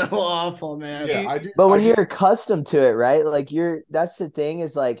 That's so awful, man. Yeah, You, But I when do you're accustomed to it, right? Like that's the thing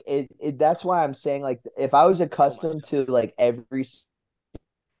is like it that's why I'm saying like if I was kill accustomed myself. to like every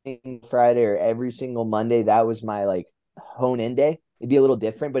single Friday or every single Monday, that was my like hone in day. It'd be a little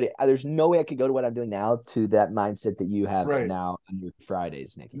different, but there's no way I could go to what I'm doing now to that mindset that you have right. now on your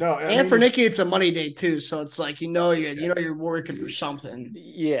Fridays, Nikki. No, I And mean for Nikki, it's a money day too. So it's like yeah, you're working for something.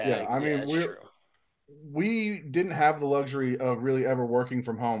 yeah. Yeah, I yeah, mean it's true. we didn't have the luxury of really ever working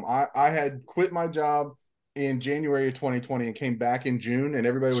from home. I had quit my job in January of 2020 and came back in June, and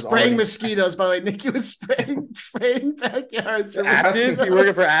everybody was Spraying already mosquitoes, by the way. Nikki was spraying backyards for Active? You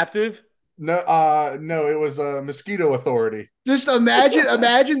working for mosquitoes. Active? no, it was a mosquito authority. Just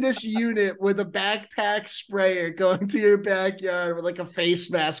imagine this unit with a backpack sprayer going to your backyard with like a face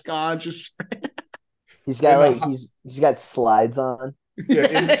mask on, just He's got In like the he's got slides on. yeah,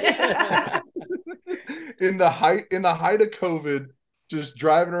 in yeah. in the height of COVID, just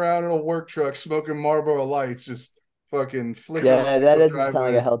driving around in a work truck, smoking Marlboro Lights, just fucking flicking around Yeah, that people's doesn't sound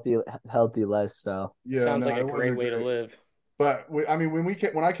like a driveways. healthy lifestyle. Yeah, Sounds like no, a it great wasn't way to great. live. But I mean,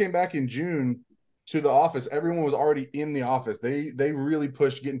 when I came back in June to the office, everyone was already in the office. They really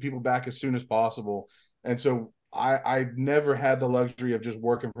pushed getting people back as soon as possible, and so I've never had the luxury of just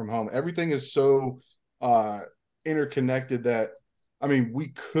working from home. Everything is so uh, interconnected that I mean, we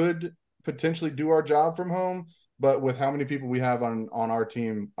could potentially do our job from home, but with how many people we have on our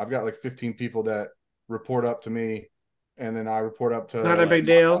team, I've got like 15 people that report up to me, and then I report up Not to a big Flex.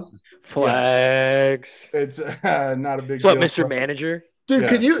 my deal. bosses. Yeah, Flex. it's not a big So, deal. Mr. Manager? Dude,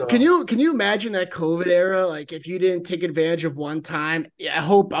 Yeah, so can you imagine that COVID era? Like if you didn't take advantage of one time, yeah, I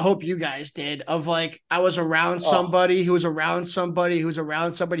hope you guys did. Of like I was around Oh, somebody who was around somebody who was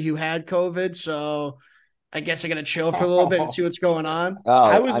around somebody who had COVID. So I guess I gotta chill for a little bit and see what's going on.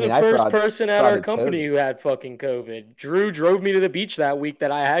 I Oh, was I the mean, I first person at our frauded company COVID. who had fucking COVID. Drew drove me to the beach that week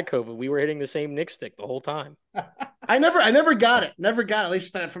that I had COVID. We were hitting the same Nick stick the whole time. I never got it. Never got it, at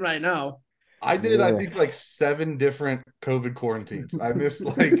least from what I know. I Me did, I either. think, like 7 different COVID quarantines. I missed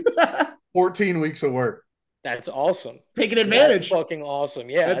like 14 weeks of work. That's awesome. Taking That's advantage. fucking awesome.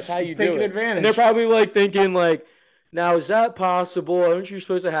 Yeah, that's how It's you do taking it. And they're advantage. probably like thinking like, now is that possible? Aren't you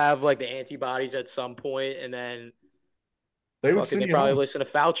supposed to have like the antibodies at some point? And then They would fucking send they you probably home. listen to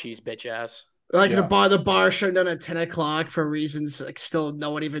Fauci's bitch ass. Like Yeah. the bar shut down at 10 o'clock for reasons like still no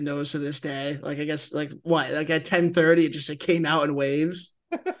one even knows to this day. Like I guess like what like at 10:30 it came out in waves.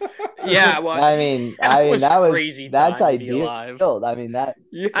 Yeah, well, that I mean was that's crazy that's time to be ideal. alive. I mean I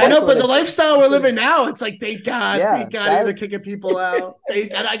Yeah. know, that's but what the a lifestyle we're that's what a living now, it's like yeah thank God they're that kicking people out.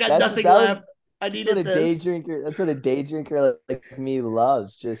 I got that's nothing that was left. I that's what a needed day this. drinker. That's what a day drinker like me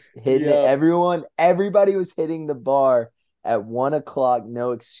loves. Just hitting it. Yep. Everybody was hitting the bar at 1 o'clock. No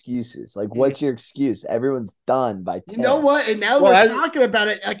excuses. Like, Mm. what's your excuse? Everyone's done by You know 10. what? And now Well, we're as, talking about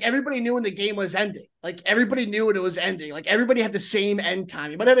it. Like everybody knew when the game was ending. Like everybody knew when it was ending. Like everybody had the same end time.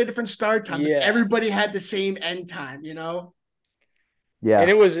 You might have had a different start time, but yeah. everybody had the same end time. You know. Yeah,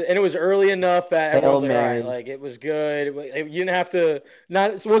 And it was early enough that Hail everyone's like, all right, Mary. like it was good. You didn't have to not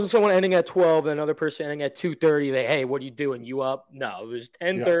it wasn't someone ending at 12 and another person ending at 2:30. They, hey, what are you doing? You up? No, it was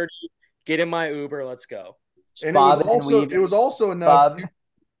Yeah. 10:30. Get in my Uber, let's go. Just And bobbing and it weaving. was also enough Bob.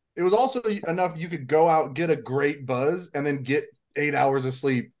 it was also enough you could go out, get a great buzz, and then get 8 hours of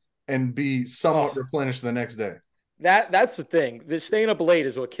sleep and be somewhat Oh, replenished the next day. That's the thing. This staying up late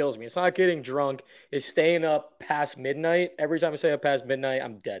is what kills me. It's not getting drunk. It's staying up past midnight. Every time I stay up past midnight,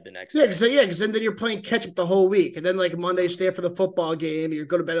 I'm dead the next Yeah, day. because then you're playing catch up the whole week, and then like Monday, stay up for the football game. You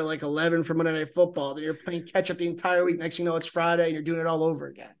go to bed at like 11 for Monday Night Football. Then you're playing catch up the entire week. Next thing you know, it's Friday, and you're doing it all over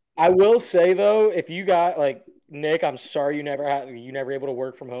again. I will say though, if you got like Nick, I'm sorry you never able to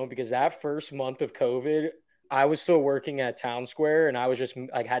work from home because that first month of COVID, I was still working at Town Square and I was just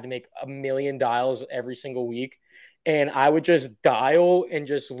like had to make a million dials every single week. And I would just dial and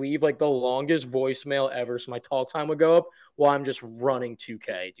just leave like the longest voicemail ever. So my talk time would go up while I'm just running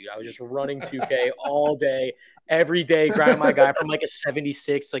 2K, dude. I was just running 2K all day, every day, grinding my guy from like a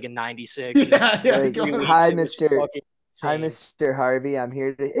 76 to like a 96 in Yeah, yeah. Like, 3 weeks. hi, It was Mister. fucking Hi, insane. Mr. Harvey. I'm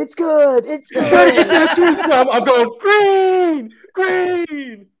here to. It's good. It's You gotta get good. that dude. I'm going green,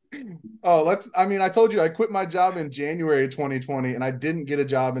 green. Oh, I mean, I told you I quit my job in January 2020 and I didn't get a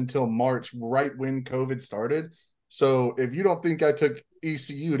job until March, right when COVID started. So if you don't think I took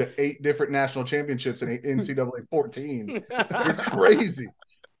ECU to 8 different national championships in NCAA 14, you're crazy.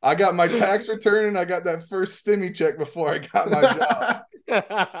 I got my tax return and I got that first stimmy check before I got my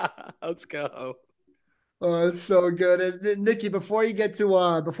job. Let's go. Oh, it's so good. And Nikki, before we get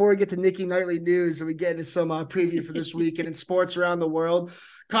to Nikki Nightly News and we get into some preview for this weekend in sports around the world,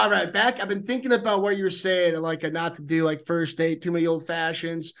 Conrad, I've been thinking about what you were saying and like not to do like first date, too many old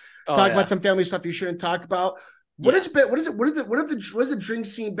fashions, Oh talk yeah. about some family stuff you shouldn't talk about. What has the drink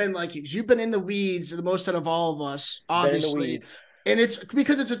scene been like? Because you've been in the weeds the most out of all of us, Been in the obviously. weeds. And it's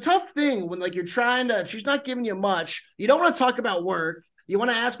because it's a tough thing when like you're trying to, if she's not giving you much, you don't want to talk about work. You want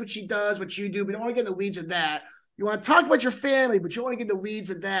to ask what she does, what you do, but you don't want to get in the weeds of that. You want to talk about your family, but you don't want to get in the weeds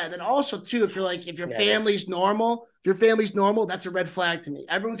of that. And then also, too, if your family's normal, that's a red flag to me.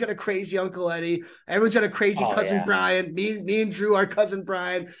 Everyone's got a crazy Uncle Eddie. Everyone's got a crazy cousin Brian. Me and Drew, our cousin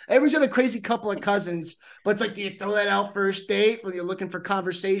Brian. Everyone's got a crazy couple of cousins. But it's like, do you throw that out first date when you're looking for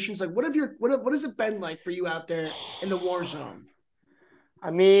conversations? Like, what has it been like for you out there in the war zone? I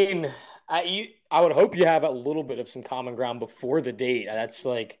mean, I would hope you have a little bit of some common ground before the date. That's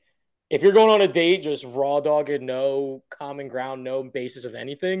like, if you're going on a date, just raw dog it, no common ground, no basis of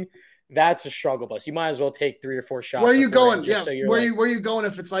anything. That's a struggle bus. You might as well take 3 or 4 shots. Where are you going? Just Yeah, so you're where you going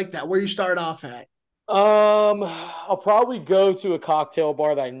if it's like that? Where you start off at? I'll probably go to a cocktail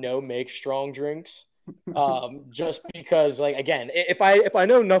bar that I know makes strong drinks. Just because, like, again, if I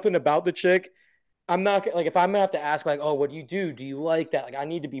know nothing about the chick, I'm not like if I'm gonna have to ask like, oh, what do you do? Do you like that? Like, I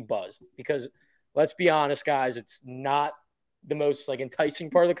need to be buzzed because let's be honest, guys, it's not the most like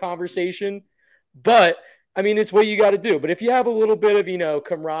enticing part of the conversation. But I mean, it's what you got to do. But if you have a little bit of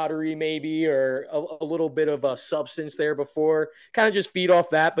camaraderie, maybe, or a little bit of a substance there before, kind of just feed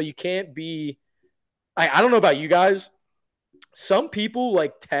off that. But you can't be. I don't know about you guys. Some people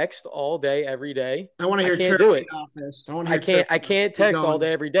like text all day, every day. I want to I hear can't Turkey do it. office. I want to I hear can't Turkey I office. can't Keep text all going.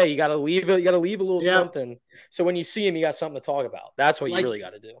 day every day. You gotta leave it. You gotta leave a little Yep. something. So when you see him, you got something to talk about. That's what you really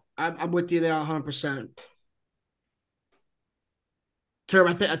got to do. I'm with you there 100%. Term,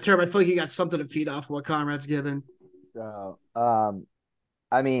 I feel like you got something to feed off of what Conrad's given. So,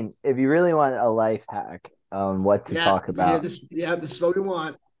 I mean, if you really want a life hack on what to talk about, this is what we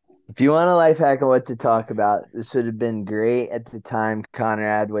want. if you want a life hack on what to talk about, this would have been great at the time,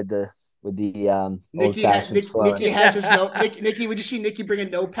 Conrad, with the old fashions flowing. Nikki has his note. Nikki, would you see Nikki bring a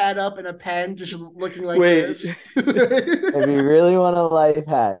notepad up and a pen, just looking like Wait. this? If you really want a life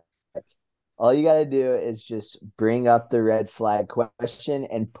hack, all you got to do is just bring up the red flag question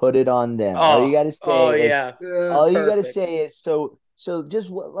and put it on them. All you got to say is, so just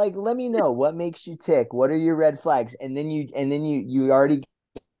like, let me know what makes you tick. What are your red flags? And then you already got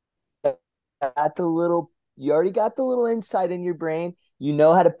you already got the little insight in your brain. You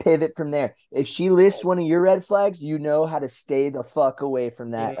know how to pivot from there. If she lists one of your red flags, you know how to stay the fuck away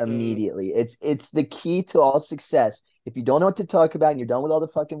from that immediately. It's the key to all success. If you don't know what to talk about and you're done with all the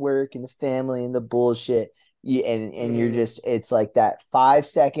fucking work and the family and the bullshit, you're just, it's like that 5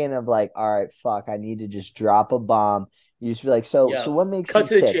 second of like, all right, fuck, I need to just drop a bomb. You just be like, so what makes you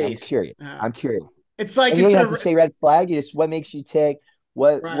tick? I'm curious. I'm curious. It's like, and you don't have to say red flag. You just, what makes you tick?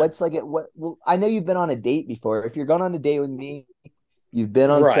 What's like it? Well, I know you've been on a date before. If you're going on a date with me, you've been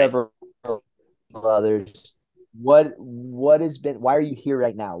on several others. What has been? Why are you here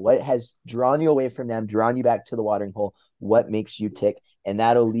right now? What has drawn you away from them? Drawn you back to the watering hole? What makes you tick? And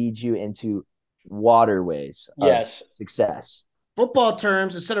that'll lead you into waterways of success. Football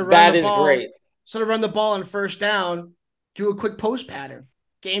terms, instead of running the ball on first down, do a quick post pattern.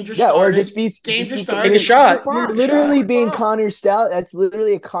 Games are started. Or just started. Take a shot. You're literally being Connor Stallion. That's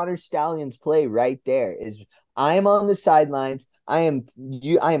literally a Connor Stallion's play right there. Is I'm on the sidelines. I am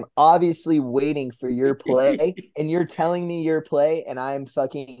obviously waiting for your play, and you're telling me your play, and I'm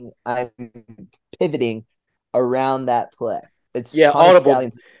pivoting around that play. It's Yeah, Connor audible.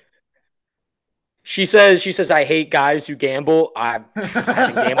 Stallions. She says I hate guys who gamble. I haven't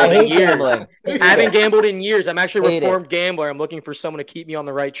I gambled in hate years. gambling. Hate Haven't it. gambled in years. I'm actually a Hate it. reformed gambler. I'm looking for someone to keep me on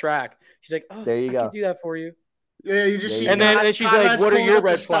the right track. She's like, "Oh, There you I could go. do that for you." Yeah, you just There see you And then go. and then she's like, Conrad's "What are pulling your up the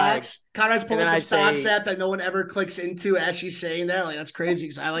red flags?" stocks. Conrad's And pulling then up the I stocks say, app that no one ever clicks into as she's saying that. Like that's crazy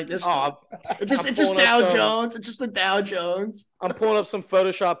because I like this stuff. "Oh, It's I'm just pulling up Dow some Jones. It's just the Dow Jones. I'm pulling up some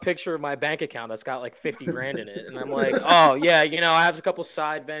Photoshop picture of my bank account that's got like 50 grand in it." And I'm like, "Oh, yeah, I have a couple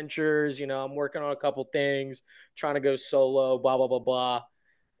side ventures, I'm working on a couple things, trying to go solo, blah blah blah blah."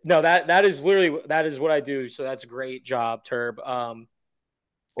 No, that is literally that is what I do. So that's a great job, Turb.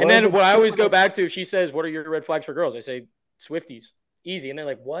 And Or if then what it's I too always go much, back to, she says, "What are your red flags for girls?" I say, "Swifties, easy." And they're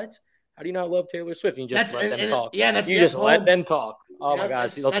like, "What? How do you not love Taylor Swift?" And you just That's let them and talk. yeah, that's You yep, just let boom. them talk. Oh my Yep,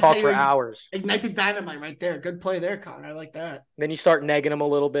 gosh, they'll that's how talk for you hours. ignite the dynamite right there. Good play there, Connor. I like that. Then you start negging them a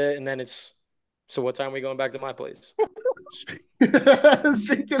little bit, and then it's, so what time are we going back to my place?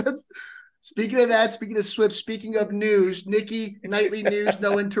 speaking of speaking of that, speaking of Swift, speaking of news, Nikki, nightly news,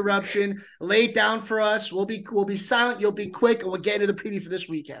 no interruption. Lay it down for us. We'll be silent. You'll be quick, and we'll get into the preview for this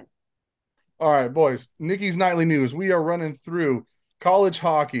weekend. All right, boys. Nikki's nightly news. We are running through college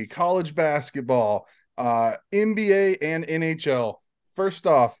hockey, college basketball, NBA, and NHL. First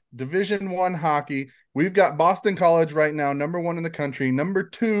off, Division I hockey. We've got Boston College right now, number 1 in the country. Number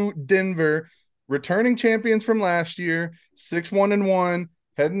 2, Denver, returning champions from last year, 6-1-1,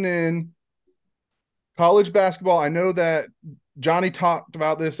 heading in. College basketball. I know that Johnny talked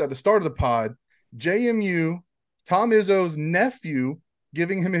about this at the start of the pod. JMU, Tom Izzo's nephew,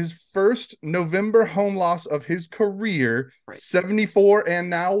 giving him his first November home loss of his career, Right. 74 and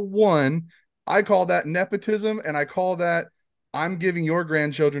now 1. I call that nepotism, and I call that I'm giving your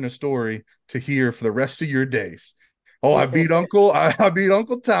grandchildren a story to hear for the rest of your days. Oh, I beat Uncle. I beat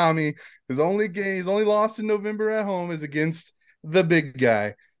Uncle Tommy. His only loss in November at home is against the big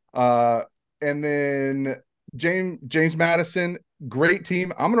guy. And then James Madison, great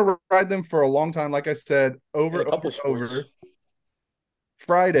team. I'm gonna ride them for a long time. Like I said, In over, a over, couple sports. over.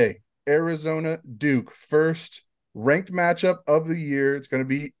 Friday, Arizona Duke, first ranked matchup of the year. It's going to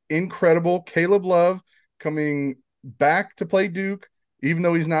be incredible. Caleb Love coming back to play Duke, even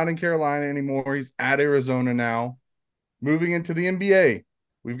though he's not in Carolina anymore. He's at Arizona now. Moving into the NBA,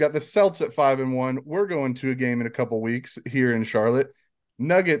 we've got the Celts at 5-1. We're going to a game in a couple weeks here in Charlotte.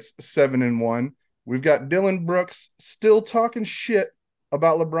 Nuggets 7-1. We've got Dylan Brooks still talking shit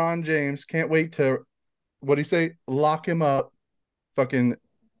about LeBron James. Can't wait to, what do you say? Lock him up. Fucking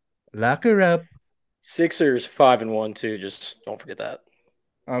lock her up. Sixers 5-1 too. Just don't forget that.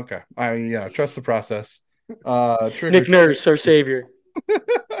 Okay. Trust the process. Trick or Nick Nurse, our savior.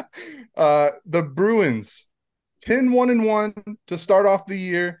 the Bruins 10-1-1 to start off the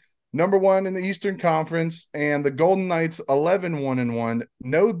year, number 1 in the Eastern Conference, and the Golden Knights 11-1-1.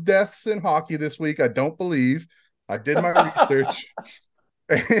 No deaths in hockey this week, I don't believe. I did my research.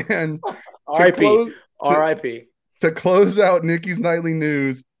 And to R.I.P. close R.I.P. to close out Nikki's nightly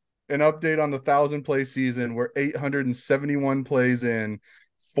news, an update on the 1,000-play season. We're 871 plays in,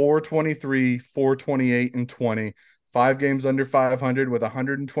 423, 428, and 20. 5 games under 500 with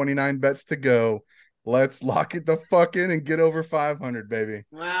 129 bets to go. Let's lock it the fuck in and get over 500, baby.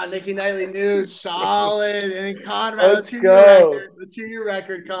 Wow, Nikki Nightly news, solid. And Conrad, let's Let's hear your go. record. Let's hear your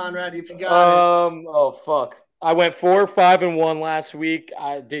record, Conrad, if you got it. Oh fuck. I went 4-5-1 last week.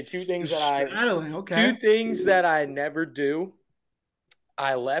 I did Straddling, two okay. things that I never do.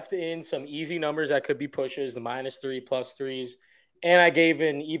 I left in some easy numbers that could be pushes, the -3, +3s, and I gave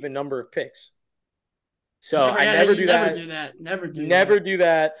an even number of picks. So Never, I yeah, never you do never that. do that. Never do Never that. do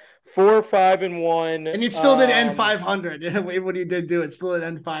that. 4-5-1. And it still did end 500. What you did do, it still did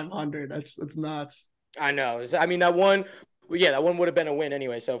end 500. That's nuts. I know. I mean, that one, well, yeah, that one would have been a win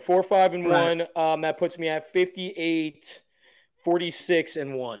anyway. So 4 5 and Right. 1. That puts me at 58, 46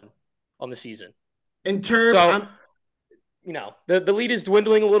 and 1 on the season. In term, So, I'm the lead is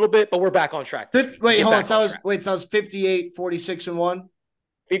dwindling a little bit, but we're back on track this week. wait, Get hold on. back So on that was track. wait, so that was 58, 46, and 1.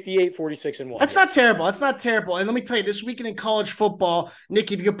 58, 46 and 1. That's not terrible. That's not terrible. And let me tell you, this weekend in college football,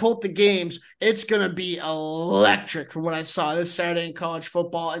 Nick, if you can pull up the games, it's gonna be electric from what I saw this Saturday in college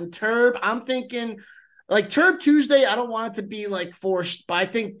football. And Turb, I'm thinking like Turb Tuesday, I don't want it to be like forced, but I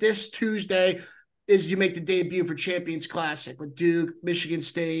think this Tuesday is you make the debut for Champions Classic with Duke, Michigan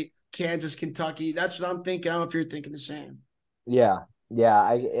State, Kansas, Kentucky. That's what I'm thinking. I don't know if you're thinking the same. Yeah.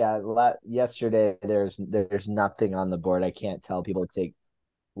 Yesterday, there's nothing on the board. I can't tell people to take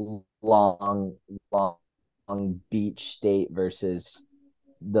long Beach State versus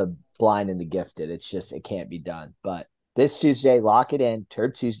the blind and the gifted. It's just it can't be done. But this Tuesday, lock it in.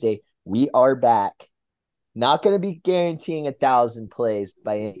 Turb Tuesday, we are back. Not going to be guaranteeing 1,000 plays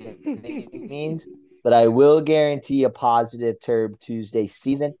by any means, but I will guarantee a positive Turb Tuesday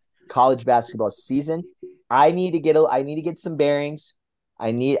season, college basketball season. I need to get some bearings.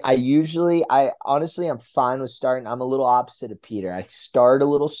 I honestly I'm fine with starting. I'm a little opposite of Peter. I start a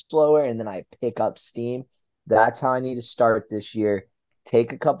little slower and then I pick up steam. That's how I need to start this year.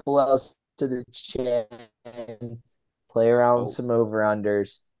 Take a couple else to the chin, play around with some over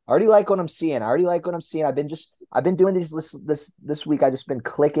unders. I already like what I'm seeing. I've been doing this week. I just been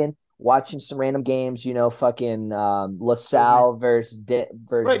clicking, watching some random games. Fucking LaSalle versus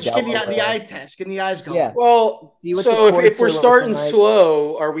Right, just get the Delaware. eye test, getting the eyes Yeah. going. Well, See what the so if courts we're are looking starting like.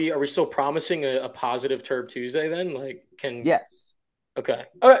 slow, are we still promising a positive Turb Tuesday then? Like, Yes. okay,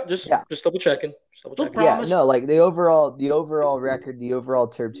 all right, just Yeah. just double checking, just double Who checking. Yeah, promised? no, like the overall record, the overall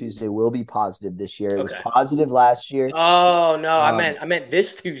Turb Tuesday will be positive this year. It was Okay. positive last year. Oh no, I Um, meant I meant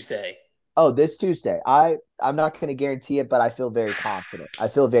this Tuesday. oh, this Tuesday. I'm not going to guarantee it, but I feel very confident. I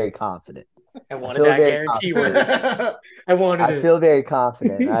feel very confident. I I wanted feel that very guarantee confident. word. And I wanted I it. feel very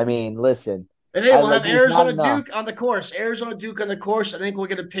confident. I mean, listen, hey, I we'll like have there's not Arizona enough. Duke on the course. Arizona Duke on the course. I think we're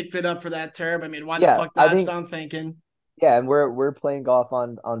gonna pick it up for that term. I mean, why the Yeah, fuck I not? think I'm thinking. yeah, and we're playing golf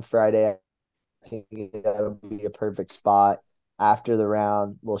on Friday. I think that'll be a perfect spot after the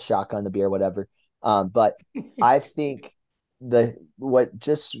round. We'll shotgun the beer, whatever. But I think the what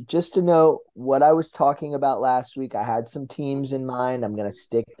just to know what I was talking about last week. I had some teams in mind. I'm gonna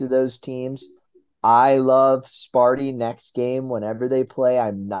stick to those teams. I love Sparty next game whenever they play.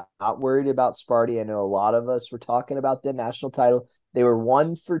 I'm not worried about Sparty. I know a lot of us were talking about the national title. They were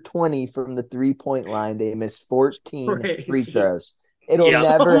 1 for 20 from the 3-point line. They missed 14 free Crazy. throws. It'll Yep.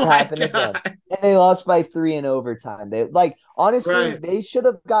 never Oh my happen again. god. And they lost by 3 in overtime. They like honestly, Right. they should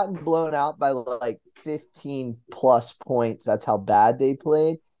have gotten blown out by like 15 plus points. That's how bad they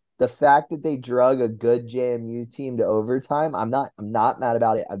played. The fact that they drug a good JMU team to overtime, I'm not mad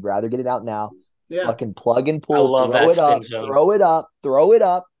about it. I'd rather get it out now. Yeah. Fucking plug and I pull, love that spin zone. throw it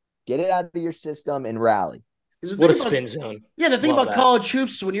up, get it out of your system and rally. Because the What a thing about spin zone. yeah, the thing Love about that. college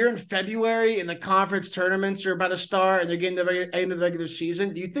hoops is when you're in February and the conference tournaments are about to start and they're getting to the end of the regular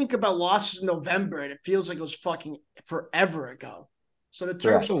season, you think about losses in November and it feels like it was fucking forever ago. So the It's Terps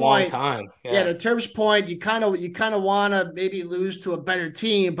a Correct. long point, time. yeah, Yeah. the Terps point, you kind of want to maybe lose to a better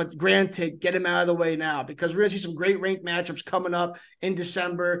team, but granted, get them out of the way now because we're gonna see some great ranked matchups coming up in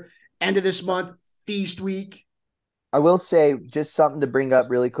December, end of this month, feast week. I will say just something to bring up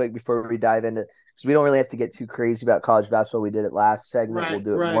really quick before we dive into because we don't really have to get too crazy about college basketball. We did it last segment. We'll Right,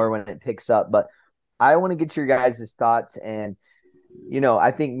 do it right. more when it picks up. But I want to get your guys' thoughts. And,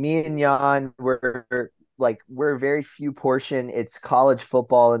 I think me and Jan, we're very few portion. It's college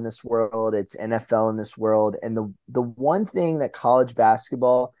football in this world, it's NFL in this world. And the one thing that college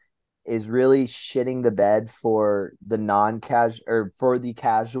basketball is really shitting the bed for the non-casual or for the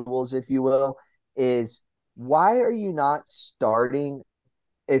casuals, if you will, is why are you not starting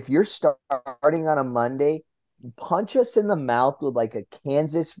if you're starting on a Monday, punch us in the mouth with like a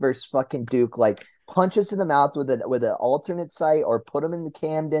Kansas versus fucking Duke, like punch us in the mouth with an alternate site or put them in the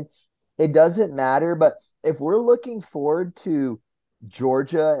Camden. It doesn't matter, but if we're looking forward to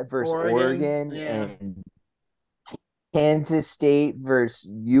Georgia versus Oregon, Oregon yeah. and Kansas State versus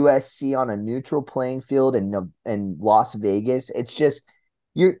USC on a neutral playing field in Las Vegas. It's just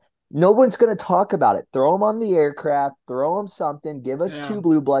you're no one's going to talk about it. Throw them on the aircraft, throw them something, give us Yeah. two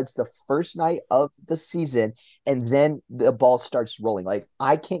blue bloods the first night of the season, and then the ball starts rolling. Like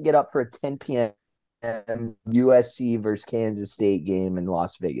I can't get up for a 10 p.m. USC versus Kansas State game in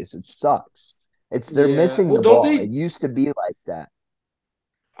Las Vegas. It sucks. They're Yeah. missing Well, the don't ball. It they? used to be like that.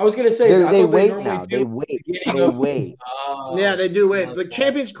 I was gonna say, I They thought they wait normally now. do They it wait. beginning They of. wait. Yeah, Oh, they do it. my The bad.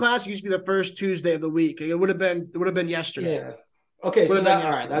 Champions Classic used to be the first Tuesday of the week. It would have been yesterday. Yeah. Okay, Would so have been that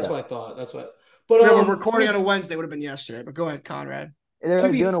all right. That's yesterday. Yeah. what I thought. That's what. But Yeah, we're I recording mean, on a Wednesday. Would have been yesterday. But go ahead, Conrad. They're to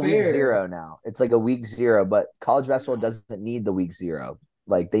like be doing a week fair, zero now. It's like a week zero, but college basketball doesn't need the week zero.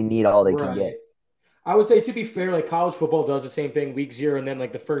 Like they need all they can right? get. I would say to be fair, like college football does the same thing week zero, and then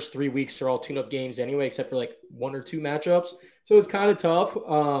like the first 3 weeks are all tune-up games anyway, except for like one or two matchups. So it's kind of tough.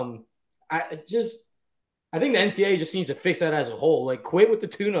 I think the NCAA just needs to fix that as a whole. Like quit with the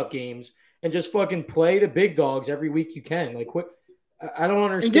tune-up games and just fucking play the big dogs every week you can. Like quit. I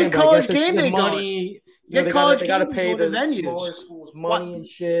don't And get understand, but I guess college it's game the day going. money. Get They gotta college they gotta game day pay going to the venues. smaller schools What? money and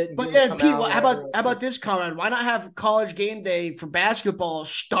shit and get But them to yeah, come Pete, out, how about whatever. this, Conrad? Why not have college game day for basketball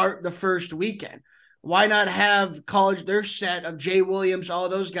start the first weekend? Why not have college their set of Jay Williams, all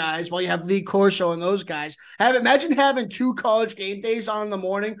those guys, while you have Lee Corso and those guys? Imagine having 2 college game days on in the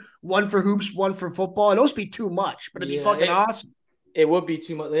morning, one for hoops, one for football. It'd almost be too much, but it'd be Yeah, fucking awesome. it would be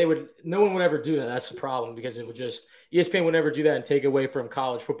too much. No one would ever do that. That's the problem because it would just ESPN would never do that and take away from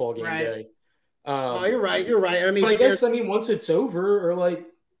college football game Right. day. No, you're right. You're right. I mean, But I guess once it's over, or like,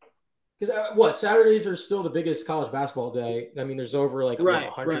 because what Saturdays are still the biggest college basketball day. I mean, there's over like what right,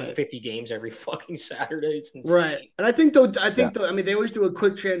 150 games every fucking Saturday. It's right. insane. And I think though, I mean, they always do a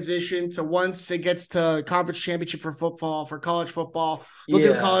quick transition to once it gets to conference championship for football, for college football, they'll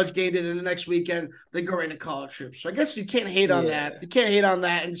do college game day, and then the next weekend they go right into college hoops. So I guess you can't hate on that. You can't hate on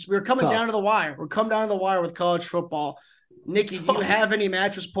that. And we're coming down to the wire. We're coming down to the wire with college football. Nikki, do you have any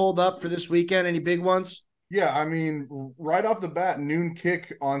matches pulled up for this weekend? Any big ones? Yeah, I mean, right off the bat, noon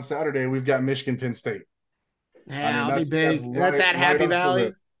kick on Saturday, we've got Michigan Penn State. Yeah, I'll be big. That's at Happy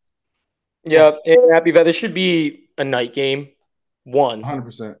Valley. Yeah, Happy Valley. This should be a night game.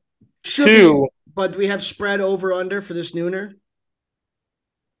 100%. Two, but we have spread over under for this nooner.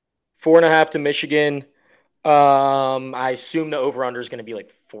 4.5 to Michigan. I assume the over under is going to be like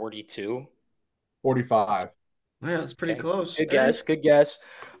 42. 45. Yeah, that's pretty close. Good guess. Good guess.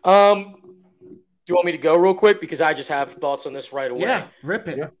 Do you want me to go real quick? Because I just have thoughts on this right away. Yeah, rip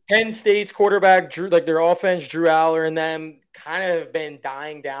it. Yeah. Penn State's quarterback, their offense, Drew Aller, and them kind of have been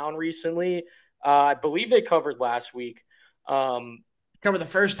dying down recently. I believe they covered last week. Cover the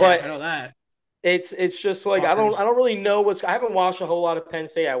first half. I know that. It's just like I don't really know I haven't watched a whole lot of Penn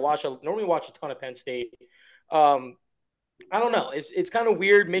State. Normally watch a ton of Penn State. I don't know. It's kind of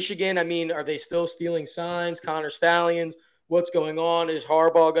weird. Michigan, I mean, are they still stealing signs? Connor Stallions, what's going on? Is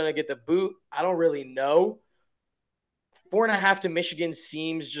Harbaugh going to get the boot? I don't really know. 4.5 to Michigan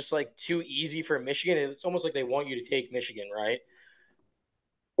seems just like too easy for Michigan. It's almost like they want you to take Michigan, right?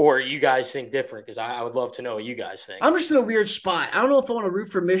 Or you guys think different? Because I would love to know what you guys think. I'm just in a weird spot. I don't know if I want to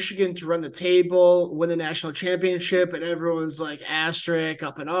root for Michigan to run the table, win the national championship, and everyone's like asterisk,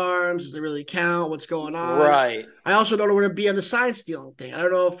 up in arms. Does it really count? What's going on? Right. I also don't know where to be on the sign stealing thing. I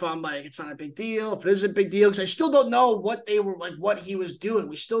don't know if I'm like, it's not a big deal, if it is a big deal, because I still don't know what they were like, what he was doing.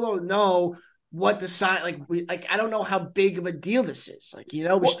 We still don't know what the sign, I don't know how big of a deal this is.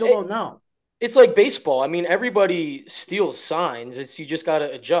 We still don't know. It's like baseball. I mean, everybody steals signs. You just got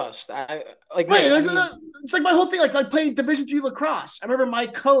to adjust. It's like my whole thing, like playing Division III lacrosse. I remember my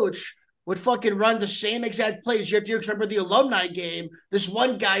coach would fucking run the same exact plays year after year. Remember the alumni game? This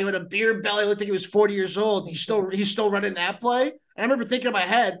one guy who had a beer belly, looked like he was 40 years old. He's still running that play. And I remember thinking in my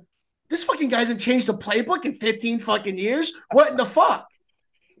head, this fucking guy hasn't changed the playbook in 15 fucking years. What in the fuck?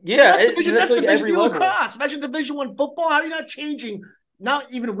 Yeah, that's Division III lacrosse. Imagine Division I football. How are you not changing? Not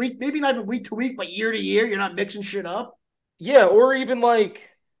even maybe not even week to week, but year to year, you're not mixing shit up. Yeah, or even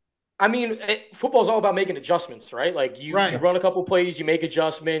football's all about making adjustments, right? Like you run a couple plays, you make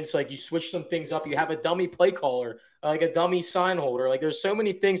adjustments, like you switch some things up. You have a dummy play caller, like a dummy sign holder. Like there's so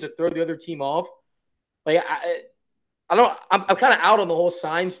many things that throw the other team off. Like I'm kind of out on the whole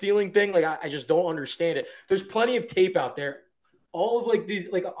sign stealing thing. Like I just don't understand it. There's plenty of tape out there. All of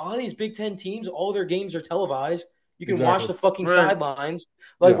all these Big Ten teams, all their games are televised. You can watch the fucking sidelines.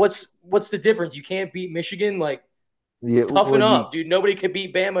 Like, what's the difference? You can't beat Michigan. Like, toughen up, dude. Nobody could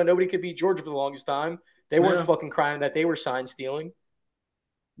beat Bama. Nobody could beat Georgia for the longest time. They weren't fucking crying that they were sign stealing.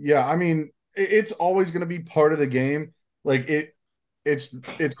 Yeah, I mean, it's always going to be part of the game. Like it's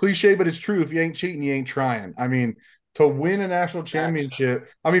cliche, but it's true. If you ain't cheating, you ain't trying. I mean, to win a national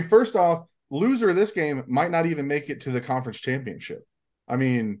championship. I mean, first off, loser of this game might not even make it to the conference championship. I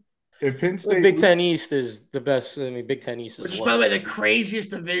mean. If Penn State, Big Ten East is the best. I mean, Big Ten East is by the way the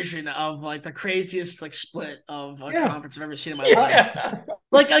craziest division of the craziest split of a conference I've ever seen in my life.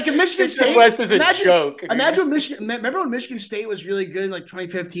 Like a Michigan State. West is a joke. Imagine Michigan. Remember when Michigan State was really good in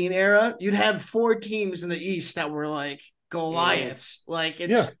 2015 era? You'd have 4 teams in the East that were like Goliaths.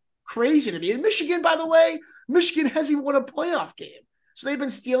 It's crazy to me. And Michigan, by the way, hasn't even won a playoff game. So they've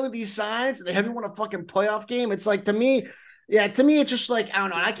been stealing these signs and they haven't won a fucking playoff game. It's like to me, it's just like, I don't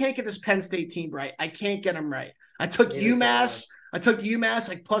know. I can't get this Penn State team right. I can't get them right. I took UMass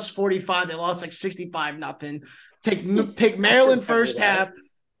like plus 45. They lost like 65-0. Take Maryland first half.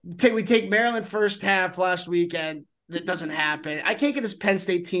 We take Maryland first half last weekend. That doesn't happen. I can't get this Penn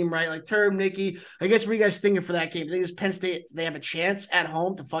State team right. Like Term, Nikki, I guess what are you guys thinking for that game? I think this Penn State, they have a chance at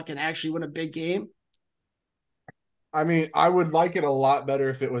home to fucking actually win a big game. I mean, I would like it a lot better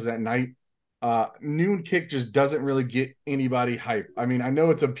if it was at night. Noon kick just doesn't really get anybody hype. I mean, I know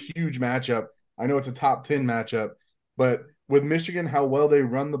it's a huge matchup. I know it's a top 10 matchup, but with Michigan, how well they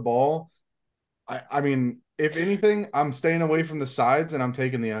run the ball, I mean, if anything, I'm staying away from the sides and I'm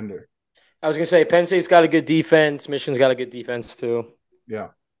taking the under. I was gonna say Penn State's got a good defense. Michigan's got a good defense too. Yeah.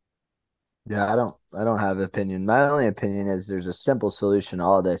 Yeah, I don't have an opinion. My only opinion is there's a simple solution to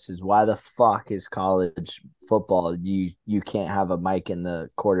all this is why the fuck is college football you can't have a mic in the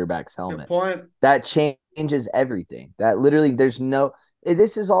quarterback's Good helmet. point. That changes everything. That literally there's no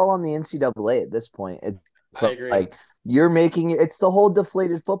this is all on the NCAA at this point. It's I agree. like you're making it's the whole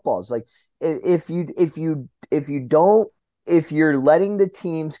deflated football. It's like if you're letting the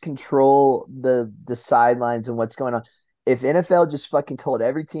teams control the sidelines and what's going on, if NFL just fucking told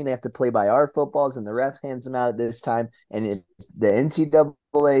every team they have to play by our footballs and the ref hands them out at this time, and if the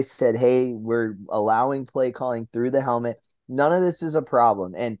NCAA said, hey, we're allowing play calling through the helmet, none of this is a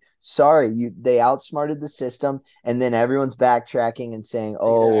problem. And sorry, they outsmarted the system, and then everyone's backtracking and saying,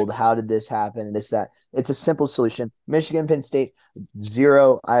 oh, Exactly. how did this happen? And that. It's a simple solution. Michigan, Penn State,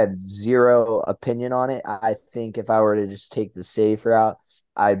 zero. I have zero opinion on it. I think if I were to just take the safe route,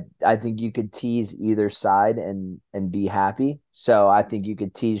 I think you could tease either side and be happy. So I think you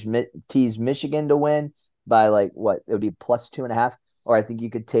could tease Michigan to win by like what it would be plus 2.5, or I think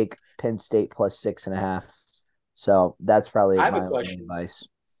you could take Penn State plus 6.5. So that's probably I have a my only question. advice.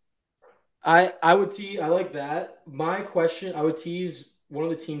 I would tease. I like that. My question. I would tease one of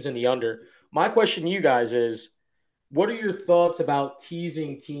the teams in the under. My question to you guys is, what are your thoughts about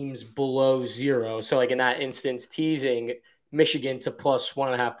teasing teams below zero? So, like in that instance, teasing Michigan to plus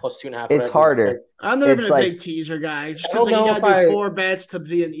 1.5, plus 2.5, It's whatever. Like, harder. I've never been It's a like big teaser guy, just I because don't like you know gotta if do I. 4 bets to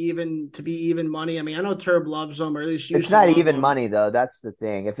be even money. I mean, I know Turb loves them, or at least it's used to not love even them. money though. That's the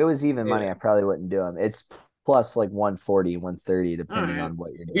thing. If it was even money, Yeah. I probably wouldn't do them. It's plus like 140, 130, All depending right. on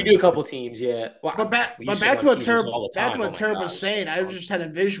what you're If you do doing. a couple teams, yeah. Well, But back, we but used to back to run what teasers Turb, all the back to time. Oh what my Turb god, was it was so saying. I fun. just had a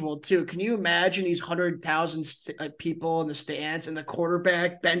visual too. Can you imagine these 100,000 people in the stands and the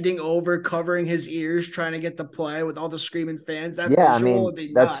quarterback bending over, covering his ears, trying to get the play with all the screaming fans? That Yeah, I visual mean, would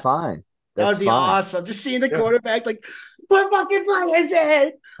be that's nuts. fine. That would That's be fine. awesome. Just seeing the Yeah. quarterback like, what fucking play is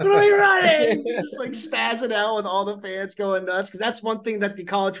it? What are we running? Just like spazzing out with all the fans going nuts. Because that's one thing that the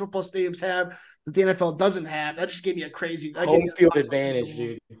college football stadiums have that the NFL doesn't have. That just gave me that gave Home me an field awesome advantage, visual.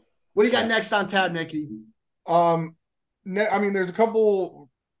 dude. What do you got Yeah. next on tab, Nikki? Um, I mean, there's a couple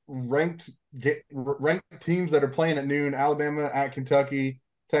ranked teams that are playing at noon. Alabama at Kentucky,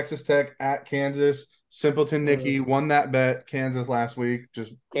 Texas Tech at Kansas. Simpleton Nicky won that bet, Kansas last week.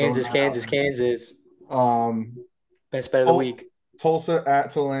 Just throwing Kansas, that out Kansas, Kansas. there. Best bet of the week. Tulsa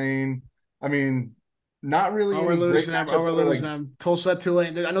at Tulane. I mean, not really Oh, we're any great losing them. Oh, matchups we're that are like, losing them. Tulsa,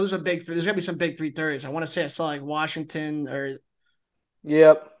 Tulane. I know there's a big three. There's gonna be some big 330s. I want to say I saw like Washington or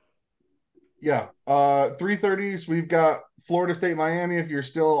Yep. yeah. 3:30s. We've got Florida State, Miami. If you're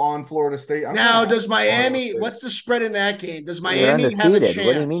still on Florida State, I'm kind now. of Does Ohio Miami? State. What's the spread in that game? Does They're Miami have a undefeated.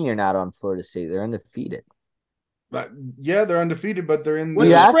 What do you mean chance? you're not on Florida State? They're undefeated. But yeah, they're undefeated, but they're in What's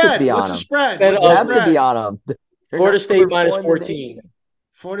You the the have to spread? be What's on the them. spread? Bet What's You the of have to be spread? on them. They're Florida State number minus four in the 14. nation.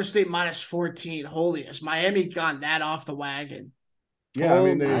 Florida State minus 14. Holy, has Miami gone that off the wagon? yeah. I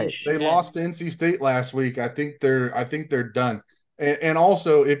mean, Holy they shit. lost to NC State last week. I think they're done. And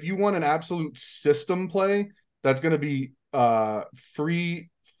also, if you want an absolute system play that's going to be free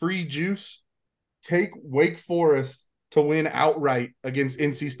juice, take Wake Forest to win outright against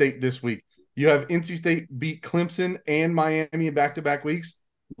NC State this week. You have NC State beat Clemson and Miami in back-to-back weeks,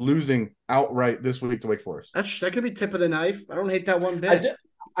 losing outright this week to Wake Forest. That could be tip of the knife. I don't hate that one I, bit. d-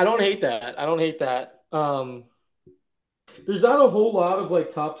 I don't hate that. I don't hate that. There's not a whole lot of like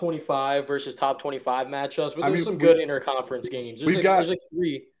top 25 versus top 25 matchups, but I there's mean, some good interconference games. we've got There's like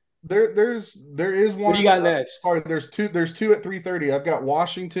three. there is What do you one. got next? Sorry, there's two at 3:30. I've got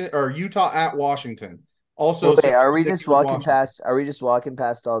Washington or Utah at Washington. Well, Also, wait, are we just walking Washington. past? Are we just walking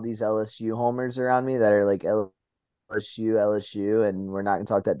past all these LSU homers around me that are like LSU, and we're not going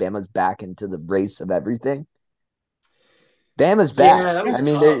to talk that Bama's back into the race of everything? Bama's back. Yeah, that I was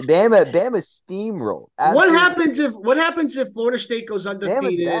mean, tough. Bama steamrolled. Absolutely, What happens if Florida State goes Bama's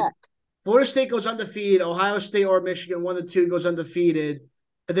undefeated? back. Florida State goes undefeated. Ohio State or Michigan, one of the two goes undefeated,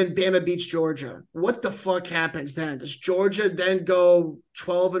 and then Bama beats Georgia. What the fuck happens then? Does Georgia then go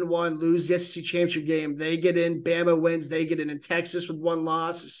 12-1, lose the SEC championship game? They get in. Bama wins. They get in. And Texas with one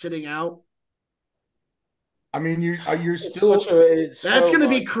loss is sitting out. I mean, you're It's such still. a. It's That's so gonna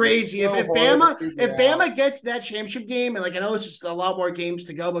be much. It's crazy. so hard to If figure out. Bama gets that championship game, and like I know it's just a lot more games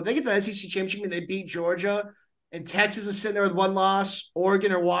to go, but if they get the SEC championship game and they beat Georgia, and Texas is sitting there with one loss,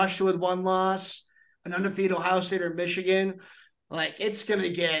 Oregon or Washington with one loss, an undefeated Ohio State or Michigan, like it's gonna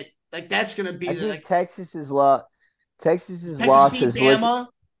get like that's gonna be I the think like Texas's Texas loss beat is look. Bama.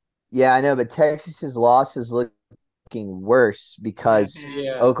 Yeah, I know, but Texas's loss is looking worse Yeah, because man.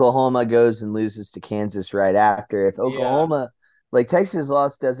 Yeah, Oklahoma goes and loses to Kansas right after. If yeah. Oklahoma Like Texas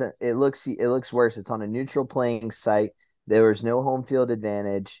loss doesn't it looks worse. It's on a neutral playing site. There was no home field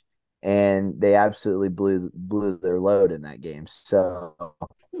advantage, and they absolutely blew their load in that game. So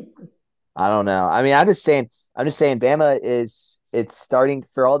I don't know. I mean, I'm just saying Bama is it's starting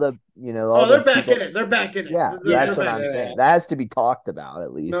for all the all Oh, the they're back in people. it. They're back in it. Yeah, They're that's Yeah, what back I'm in yeah. it. saying. That has to be talked about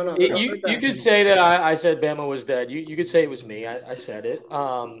at No, least. no, You they're back could in say that I said Bama was dead. You could say it was me. I said it.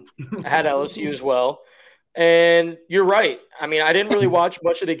 I had LSU it. as well, and you're right. I mean, I didn't really watch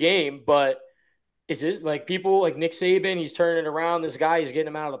much of the game, but is it like people like Nick Saban? He's turning it around. This guy, he's getting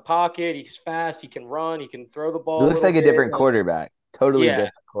him out of the pocket. He's fast. He can run. He can throw the He ball a looks little like a bit. different Like, quarterback. Totally yeah,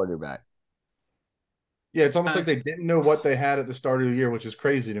 different quarterback. Yeah, it's almost Uh, like they didn't know what they had at the start of the year, which is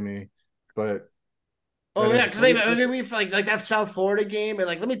crazy to me. But that Oh yeah, is because maybe we like that South Florida game, and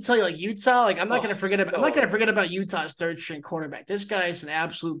like let me tell you, like Utah, like oh, I'm so not gonna unreal. forget about Utah's third string quarterback. This guy is an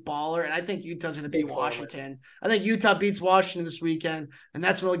absolute baller, and I think Utah's gonna beat Big farmer. Washington. I think Utah beats Washington this weekend, and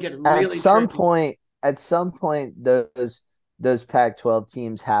that's when it'll get At really some tricky. point, at some point, those Pac-12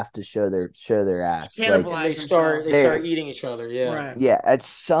 teams have to show their ass. Like And they Cannibalize himself, start they eating each other. Yeah. right? yeah, at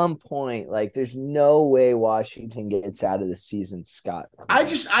some point, like there's no way Washington gets out of the season scot clean.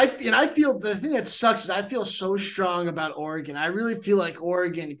 I feel the thing that sucks is I feel so strong about Oregon. I really feel like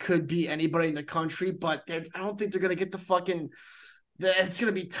Oregon could beat anybody in the country, but I don't think they're gonna get the fucking. It's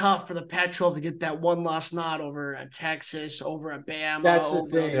gonna be tough for the Pac-12 to get that one loss nod over at Texas, over at Bama, That's the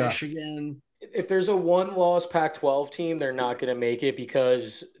over at thing. yeah. Michigan. If there's a one loss Pac 12 team, they're not going to make it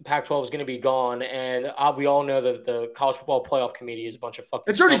because Pac 12 is going to be gone. And we all know that the college football playoff committee is a bunch of fucking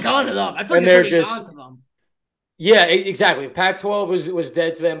It's already gone to scumbags. them. I feel like And it's they're already gone just, to them. yeah, exactly. Pac 12 was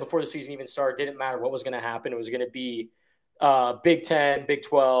dead to them before the season even started. Didn't matter what was going to happen. It was going to be Big 10, Big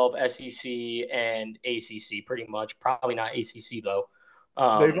 12, SEC, and ACC pretty much. Probably not ACC though.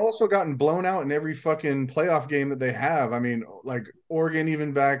 They've Um, also gotten blown out in every fucking playoff game that they have. I mean, like Oregon,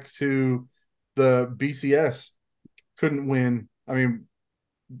 even back to the BCS, couldn't win. I mean,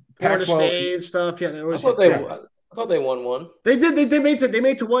 Florida Pac-12, State and stuff. Yeah, they I always thought get they yeah, creamed. I thought they won one. They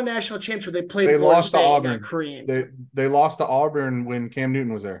made to one national championship. They played they Florida lost to State and got Auburn. creamed. They lost to Auburn when Cam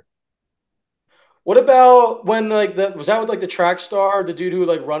Newton was there. What about when like the was that with like the track star, the dude who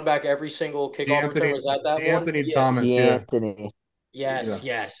like run back every single kickoff return? D'Anthony Was that one? D'Anthony Yeah. Thomas, yeah, D'Anthony. yeah, Yes,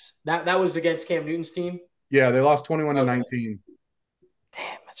 yes. That was against Cam Newton's team. yeah. They lost 21 to Okay. 19.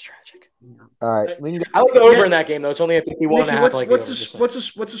 Damn, that's tragic. All right, Uh, we can go. I like the yeah, over in that game though. It's only at 51 and Nikki, a half. I like the over. Just saying.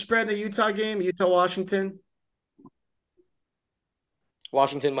 what's the spread in the Utah game? Utah Washington.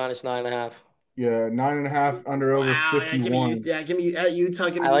 Washington minus 9.5. Yeah, 9.5 under over Wow, yeah, 51. give me at Utah,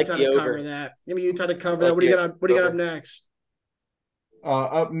 give me I like Utah the to cover over. that. Give me Utah to I cover that. like the What do you got up over. next?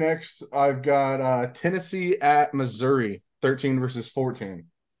 Up next, I've got Tennessee at Missouri, 13 versus 14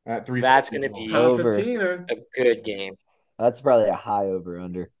 at That's 3:30 gonna as well. be Top Over. 15 or a good game. That's probably a high over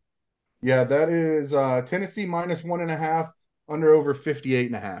under. Yeah, that is Tennessee minus 1.5 under over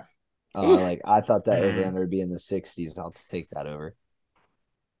 58.5. Oh, Oof. I thought that over Man. under would be in the 60s. I'll take that over.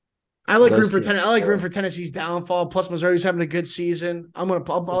 Oof. Those teams I like room are for Tennessee's downfall. Plus Missouri's having a good season.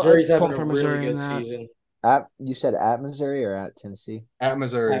 Missouri's I'd pull having a for really Missouri in good that. season at you said at Missouri or at Tennessee? At at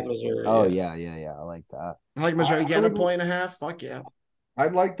Missouri. Missouri. Oh Yeah. yeah, yeah, yeah. I like that. I like I, Missouri I getting a would point and a half. Fuck yeah.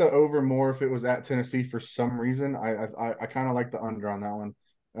 I'd like the over more if it was at Tennessee for some reason. I kind of like the under on that one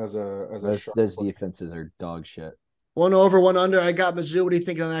as a Those sharp those play. defenses are dog shit. One over, one under. I got Mizzou. What are you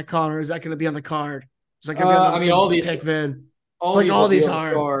thinking on that, Connor? Is that going to be on the card? Is that going to be I mean, on the pick vid? all Like these will all be these on the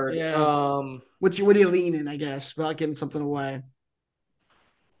are. card. Yeah. What are you leaning? I guess without giving something away.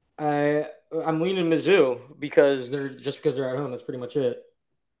 I I'm leaning Mizzou because they're at home. That's pretty much it.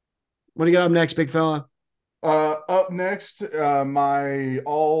 What do you got up next, big fella? Up next, my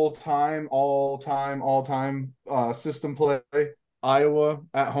all time system play. Iowa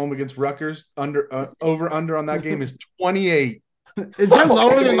at home against Rutgers. Over under on that game is 28. Is that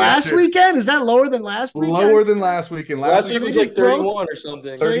lower than Over last under. weekend? Is that lower than last weekend? Lower than last weekend. Last Last So week week they was just like broke. 31 or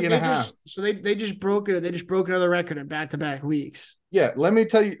something. So 30 and a half. they just broke it. They just broke another record in back to back weeks. Yeah, let me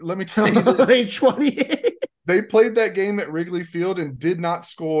tell you this. They 28. They played that game at Wrigley Field and did not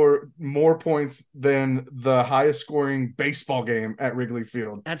score more points than the highest scoring baseball game at Wrigley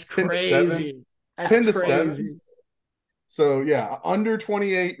Field. That's 10-7. crazy. That's 10-7. crazy. So yeah, under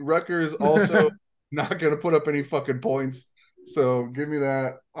 28. Rutgers also And not gonna put up any fucking points. So give me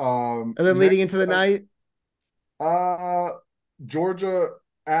that. then leading Next into the up, night, uh Georgia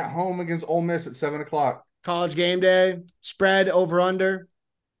at home against Ole Miss at 7 o'clock. college game day, spread over under.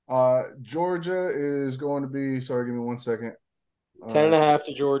 Georgia is going to be, sorry, give me 1 second. 10 Uh and a half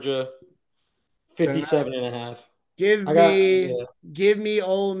to Georgia, 10 and a half. 57 and a half. Give I got me yeah. give me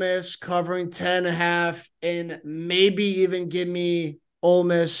Ole Miss covering 10.5, and maybe even give me Ole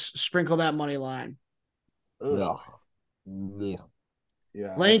Miss sprinkle that money line. Ugh. Yeah.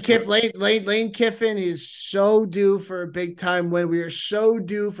 Yeah, Lane Kiffin is so due for a big time win. We are so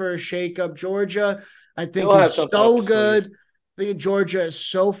due for a shakeup. Georgia, I think, He'll have is something up so his sleeve. good. I think Georgia is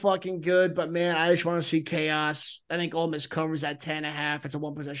so fucking good, but man, I just want to see chaos. I think Ole Miss covers that 10.5. It's a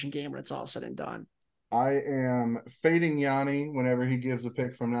one possession game when it's all said and done. I am fading Yanni whenever he gives a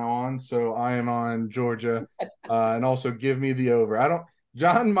pick from now on. So I am on Georgia, and also give me the over. I don't.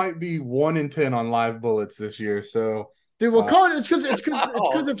 John might be 1-10 on live bullets this year. So Dude, well, college. It's because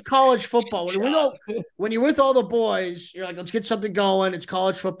it's college football. When you're with all the boys, you're like, let's get something going. It's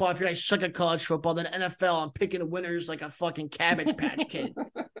college football. If you guys suck at college football, then NFL, I'm picking the winners like a fucking Cabbage Patch Kid.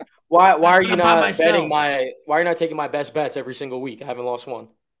 Why are you I'm by not betting myself. why are you not taking my best bets every single week? I haven't lost one.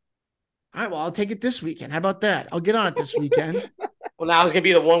 All right, well, I'll take it this weekend. How about that? I'll get on it this weekend. Well, now it's gonna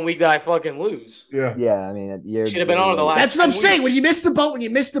be the 1 week that I fucking lose. yeah, Yeah, I mean, Should have been on it the late. last That's what I'm 10 saying. When weeks. you miss the boat, you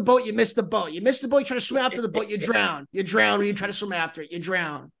miss the boat, you try to swim after the boat, you drown. You drown when you try to swim after it. You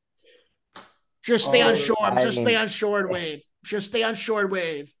drown. Just stay on shore. I Just stay mean, on shore and wave. Just stay on shore and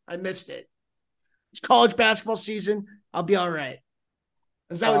wave. I missed it. It's college basketball season. I'll be all right.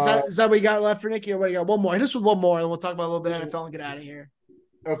 Is that what you got left for Nikki, or what you got? One more. Hit us with one more, and we'll talk about a little bit of NFL and get out of here.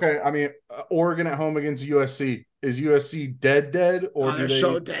 okay. I mean, Oregon at home against USC. Is USC dead, or Oh, do they're they?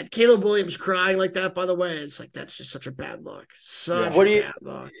 so dead. Caleb Williams crying like that, by the way. It's like, that's just such a bad look. Such What a do you bad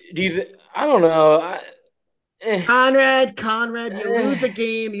look. do? I don't know. Conrad, you lose Eh. a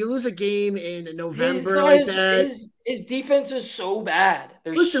game. You lose a game in His November like that. his defense is so bad.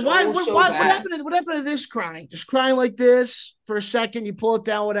 They're Listen, why? so What bad. happened? What happened to this crying? Just crying like this for a second. You pull it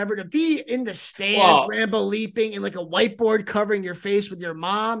down, whatever. To be in the stands, Well, Lambo leaping, and like a whiteboard covering your face with your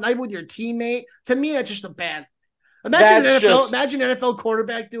mom, not even with your teammate. To me, that's just a bad. Imagine an that's NFL. just Imagine an NFL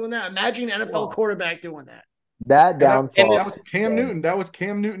quarterback doing that. Imagine an NFL Well, quarterback doing that. that and that, and downfall that this was is Cam dead. Newton. That was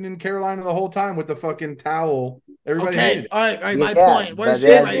Cam Newton in Carolina the whole time with the fucking towel. Everybody Okay, hated it. all right, all right. My Yeah, point. but Where's he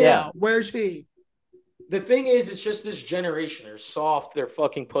then right is now? Where's he? the thing is, it's just this generation. They're soft. They're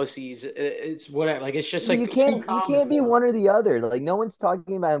fucking pussies. It's whatever. Like it's just But like too you common can't be for them. one or the other. Like no one's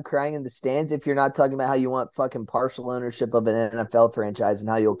talking about him crying in the stands if you're not talking about how you want fucking partial ownership of an NFL franchise and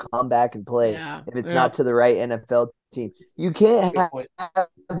how you'll come back and play Yeah, if it's yeah. not to the right NFL team. You can't Good point. have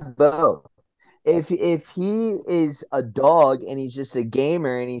both. If he is a dog and he's just a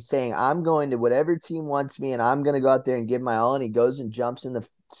gamer and he's saying I'm going to whatever team wants me and I'm going to go out there and give my all and he goes and jumps in the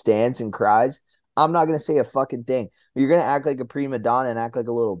stands and cries, I'm not going to say a fucking thing. You're going to act like a prima donna and act like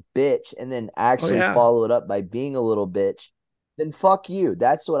a little bitch and then Oh actually yeah. follow it up by being a little bitch. Then fuck you.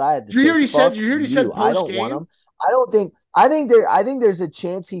 That's what I had to You say. already said. Fuck You already said you. I post don't want game. him. I think there's a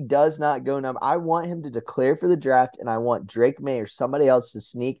chance he does not go number. I want him to declare for the draft and I want Drake May or somebody else to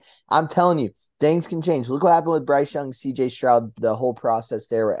sneak. I'm telling you, things can change. Look what happened with Bryce Young, CJ Stroud, the whole process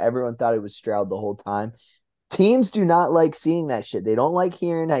there where everyone thought it was Stroud the whole time. Teams do not like seeing that shit. They don't like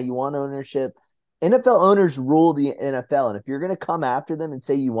hearing how you want ownership. NFL owners rule the NFL. And if you're going to come after them and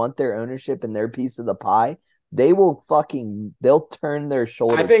say you want their ownership and their piece of the pie, they'll turn their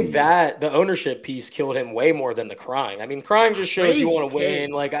shoulder I to think you. that the ownership piece killed him way more than the crying. I mean, crying just shows you Crazy want to win.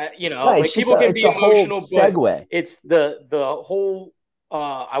 take. Like No, like people can it's be a whole emotional, but segue. it's the whole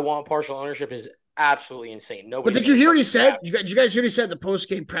I want partial ownership is absolutely insane. But Nobody's did you gonna hear what he fucking said? draft. Did you guys hear what he said at the post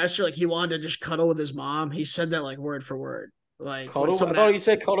game presser? Like he wanted to just cuddle with his mom. He said that like word for word. Like when Cuddle. I someone thought he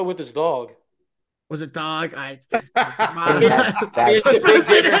said cuddle with his dog. was a dog. I mean, It's I that's was it's a about to big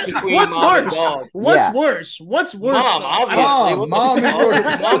say difference that. between What's mom and worse? dog. What's yeah. worse? What's worse Mom, though? I don't. obviously. What the Mom is fuck?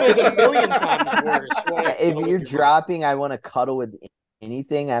 worse. Mom is a million times worse. You want to If cuddle with you're your mom. dropping, I want to cuddle with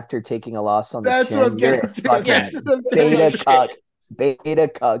anything after taking a loss on the That's what I'm chin. You're a getting to. fucking That's what I'm getting No beta to. cuck, shit.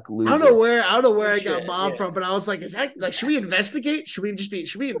 loser. I don't know where No I got shit. mom Yeah. from, but I was like, is that like, should we investigate? Should we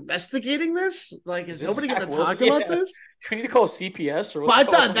investigating this? Like, Is is this nobody going Zach to Wilson? talk about Yeah. this? Do we need to call CPS or But what's I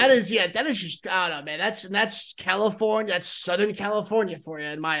going thought on? that is just, I don't know, man. That's California. That's Southern California for you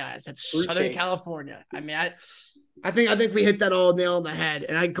in my eyes. That's Fruit Southern cakes. California. I mean, I think we hit that all nail on the head.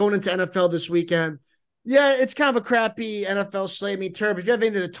 And I going into NFL this weekend. Yeah, it's kind of a crappy NFL slate. Me turb. If you have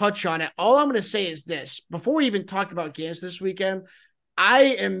anything to touch on it, all I'm going to say is this: before we even talk about games this weekend, I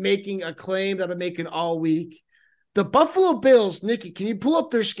am making a claim that I'm making all week. The Buffalo Bills, Nikki, can you pull up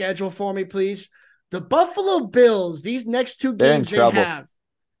their schedule for me, please? The Buffalo Bills, these next two They're in games trouble.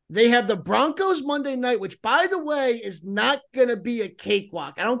 they have the Broncos Monday night, which, by the way, is not going to be a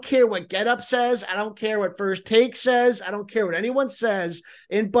cakewalk. I don't care what Get Up says. I don't care what First Take says. I don't care what anyone says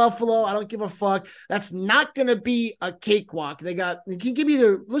in Buffalo. I don't give a fuck. That's not going to be a cakewalk. Can you give me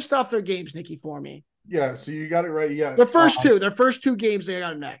list off their games, Nikki, for me? Yeah, so you got it right. Yeah, Their first two games they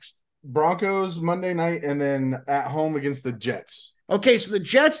got next. Broncos Monday night, and then at home against the Jets. Okay, so the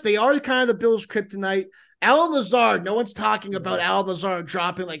Jets, they are kind of the Bills' kryptonite. Alan Lazard, no one's talking about Alan Lazard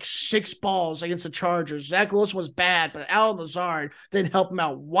dropping like 6 balls against the Chargers. Zach Wilson was bad, but Alan Lazard didn't help him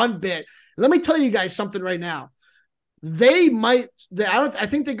out one bit. Let me tell you guys something right now. I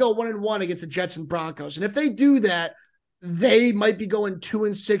think they go 1-1 against the Jets and Broncos. And if they do that, they might be going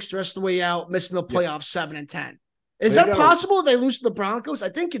 2-6 the rest of the way out, missing the playoffs 7-10. Is that possible? They lose to the Broncos? I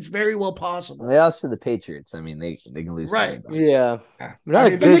think it's very well possible. They lost to the Patriots. I mean, they can lose. Right. Yeah. Not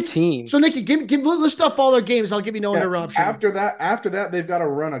a good team. So Nikki, list off all their games. I'll give you no interruption. After that, they've got to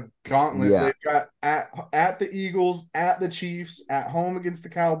run a gauntlet. Yeah. They've got at the Eagles, at the Chiefs, at home against the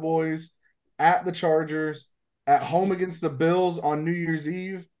Cowboys, at the Chargers, at home against the Bills on New Year's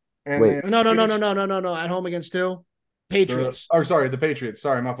Eve. And Wait, no. At home against who? Patriots. The Patriots.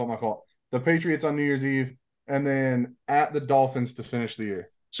 Sorry, my fault. The Patriots on New Year's Eve, and then at the Dolphins to finish the year.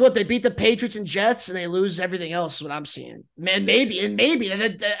 So what? They beat the Patriots and Jets, and they lose everything else. Is what I'm seeing. Man, maybe. I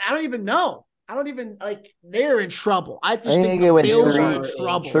don't even know. I don't even they're in trouble. I think the Bills are in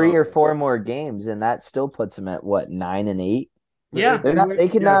trouble. 3 or 4 more games, and that still puts them at what, 9-8? Yeah, they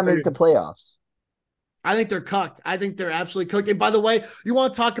cannot make the playoffs. I think they're cooked. I think they're absolutely cooked. And by the way, you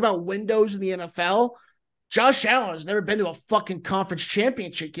want to talk about windows in the NFL? Josh Allen has never been to a fucking conference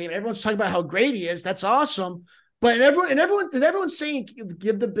championship game. Everyone's talking about how great he is. That's awesome. But everyone's saying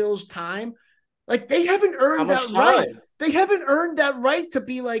give the Bills time. Like they haven't earned that right. They haven't earned that right to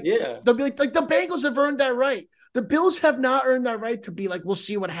be like, they'll be like the Bengals have earned that right. The Bills have not earned that right to be like, we'll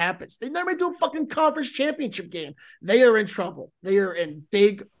see what happens. They never do a fucking conference championship game. They are in trouble. They are in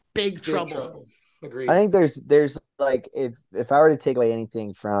big trouble. Agreed. I think there's like if I were to take away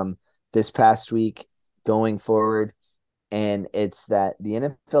anything from this past week going forward, and it's that the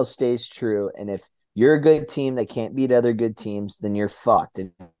NFL stays true, and if you're a good team that can't beat other good teams, then you're fucked.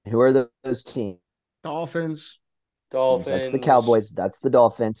 And who are those teams? Dolphins. That's the Cowboys. That's the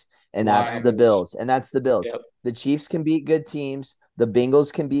Dolphins. And that's the Bills. Yep. The Chiefs can beat good teams. The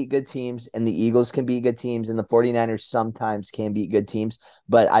Bengals can beat good teams. And the Eagles can beat good teams. And the 49ers sometimes can beat good teams.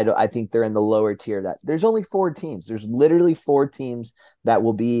 But I think they're in the lower tier of that. There's only 4 teams. There's literally 4 teams that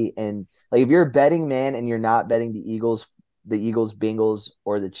will be in. Like if you're a betting man and you're not betting the Eagles, Bengals,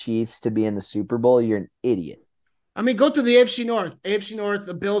 or the Chiefs to be in the Super Bowl, you're an idiot. I mean, go through the AFC North. AFC North,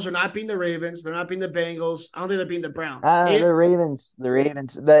 the Bills are not beating the Ravens. They're not beating the Bengals. I don't think they're beating the Browns. The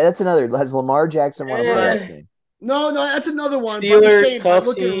Ravens. That's another. Has Lamar Jackson won a playoff game? No, that's another one. Steelers, by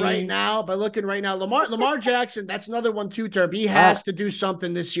looking right now, Lamar Jackson, that's another one too, Turb. He has to do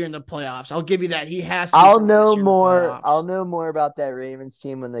something this year in the playoffs. I'll give you that. He has to. I'll know more about that Ravens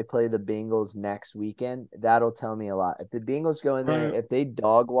team when they play the Bengals next weekend. That'll tell me a lot. If the Bengals go in there, if they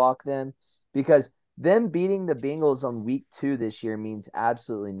dog walk them, because them beating the Bengals on week 2 this year means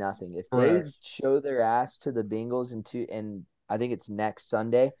absolutely nothing. If they show their ass to the Bengals and I think it's next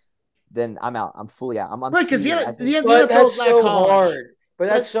Sunday, then I'm out. I'm fully out. I'm right, because the NFL's not so college. Hard. But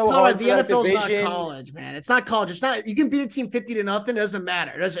that's so hard. The NFL's not college, man. It's not college. It's not. You can beat a team 50-0. It doesn't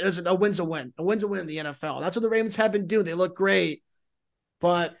matter. It doesn't. A win's a win. A win's a win in the NFL. That's what the Ravens have been doing. They look great,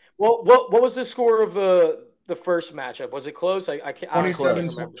 but what was the score of the first matchup? Was it close? I can't.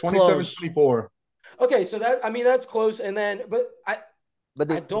 27-24. Okay, so that's close. And then, I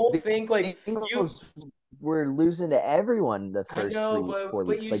don't think Bengals were losing to everyone the first 3-4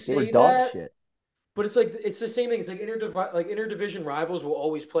 weeks. Like they were dog shit. But it's like it's the same thing. It's like interdivision rivals will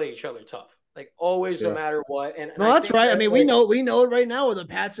always play each other tough. Like always, no matter what. And that's right. I mean, we know it right now with the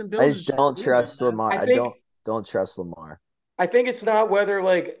Pats and Bills. I just don't trust Lamar. I don't trust Lamar. I think it's not whether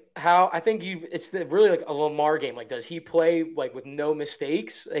it's really like a Lamar game. Like, does he play like with no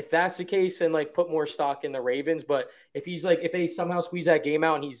mistakes? If that's the case, then like put more stock in the Ravens. But if if they somehow squeeze that game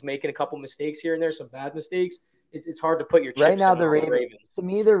out and he's making a couple mistakes here and there, some bad mistakes, it's hard to put your chips right now. The Ravens. To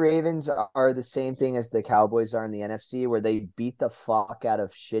me, the Ravens are the same thing as the Cowboys are in the NFC, where they beat the fuck out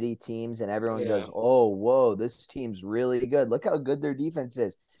of shitty teams, and everyone goes, "Oh, whoa, this team's really good. Look how good their defense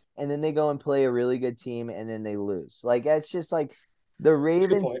is." And then they go and play a really good team, and then they lose. Like, it's just like the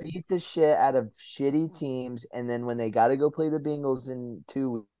Ravens beat the shit out of shitty teams, and then when they got to go play the Bengals in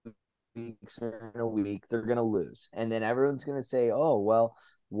 2 weeks or in a week, they're going to lose. And then everyone's going to say, oh, well,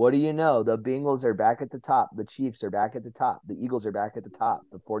 what do you know? The Bengals are back at the top. The Chiefs are back at the top. The Eagles are back at the top.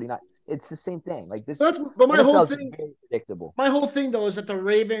 The 49. It's the same thing. Like this. But my whole thing, very predictable. My whole thing though is that the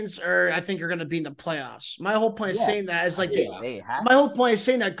Ravens I think are going to be in the playoffs. My whole point is saying that is like my whole point is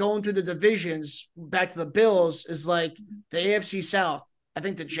saying that going through the divisions back to the Bills is like the AFC South. I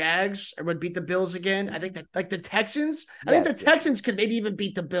think the Jags would beat the Bills again. I think that like the Texans, I think Yes, the Texans could maybe even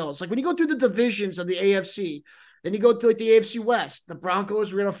beat the Bills. Like when you go through the divisions of the AFC, then you go through like the AFC West, the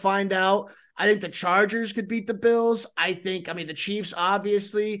Broncos, we're going to find out. I think the Chargers could beat the Bills. I mean, the Chiefs,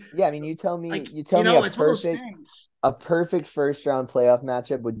 obviously. Yeah, I mean, you tell me, Like, it's one of those things. a perfect first round playoff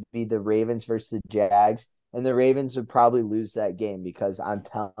matchup would be the Ravens versus the Jags, and the Ravens would probably lose that game because I'm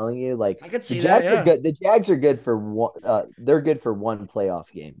telling you, like I could the see that, Jags are yeah. good. The Jags are good for one. They're good for one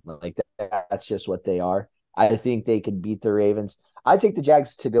playoff game. Like that's just what they are. I think they could beat the Ravens. I take the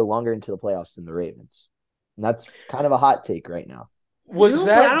Jags to go longer into the playoffs than the Ravens, and that's kind of a hot take right now. Was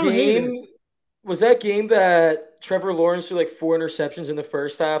But I that don't hate it. game? Was that game that Trevor Lawrence threw like 4 interceptions in the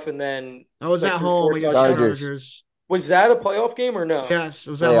first half and then I was like at threw home four against the touchdowns? Chargers Chargers. Was that a playoff game or no? Yes, it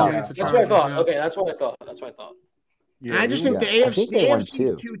was at home playoff. against Yeah. the That's what I Chargers. thought. Yeah. Okay, that's what I thought. That's what I thought. And Yeah, I we just think were. the I think AFC, they the won AFC is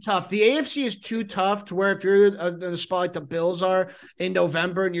two. too tough. The AFC is too tough to where if you're in a spot like the Bills are in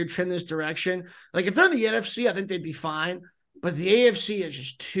November and you're trending this direction, like if they're in the NFC, I think they'd be fine. But the AFC is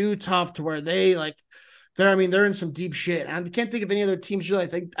just too tough to where they're in some deep shit. I can't think of any other teams really.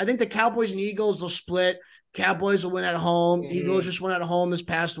 I think the Cowboys and Eagles will split. Cowboys will win at home. Eagles just went at home this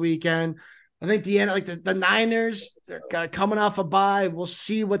past weekend. I think the Niners, they're coming off a bye. We'll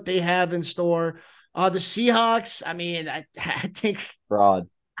see what they have in store. The Seahawks, I mean, I think Fraud.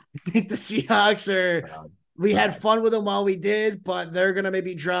 the Seahawks are. Fraud. We had fun with them while we did, but they're gonna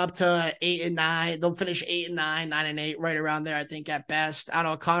maybe drop to 8-9. They'll finish 8-9, 9-8, right around there. I think at best. I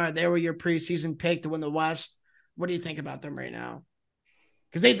don't know, Connor. They were your preseason pick to win the West. What do you think about them right now?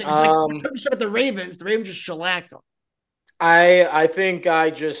 Because it's like you said the Ravens. The Ravens just shellacked them. I think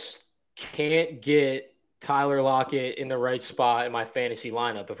I just can't get Tyler Lockett in the right spot in my fantasy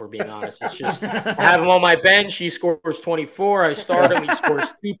lineup. If we're being honest, it's just I have him on my bench. He scores 24. I start him. He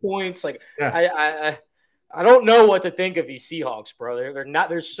scores 2 points. Like Yeah. I don't know what to think of these Seahawks, bro. They're not.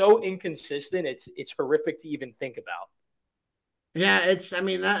 They're so inconsistent. It's horrific to even think about. Yeah, I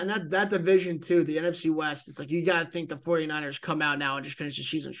mean that division too, the NFC West, it's like you gotta think the 49ers come out now and just finish the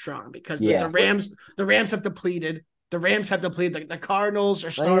season strong because Yeah. the Rams have depleted. The Rams have depleted. The Cardinals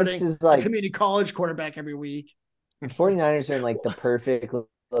are starting This is a like community college quarterback every week. 49ers are in like the perfect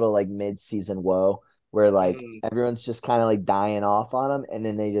little like mid-season woe where like everyone's just kind of like dying off on them and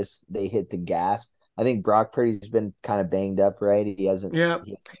then they hit the gas. I think Brock Purdy's been kind of banged up, right? He hasn't. Yeah.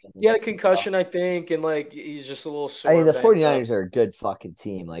 He had a concussion, I think, and like he's just a little sore. I mean, the banged 49ers up. are a good fucking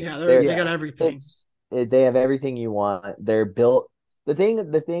team. Like Yeah, they're they got everything. they have everything you want. They're built. The thing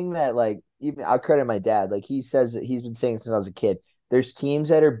that like even I'll credit my dad. Like he says that he's been saying since I was a kid. There's teams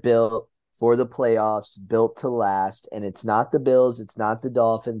that are built for the playoffs, built to last, and it's not the Bills, it's not the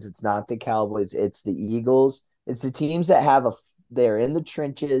Dolphins, it's not the Cowboys, it's the Eagles. It's the teams that they're in the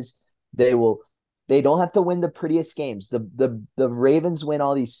trenches. They don't have to win the prettiest games. The Ravens win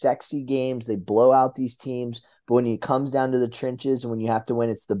all these sexy games. They blow out these teams. But when it comes down to the trenches and when you have to win,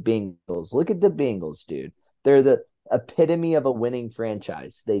 it's the Bengals. Look at the Bengals, dude. They're the epitome of a winning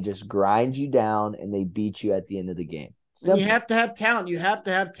franchise. They just grind you down and they beat you at the end of the game. You have to have talent. You have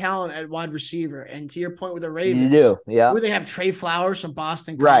to have talent at wide receiver. And to your point with the Ravens, you do, yeah. Who they have Trey Flowers from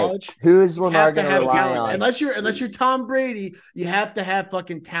Boston Right. College. Who is Lamar going to rely talent. on? Unless you're Tom Brady, you have to have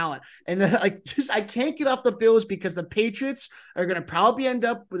fucking talent. And then, I can't get off the Bills because the Patriots are going to probably end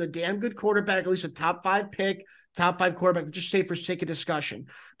up with a damn good quarterback, at least a top 5 pick, top 5 quarterback. Let's just say for sake of discussion.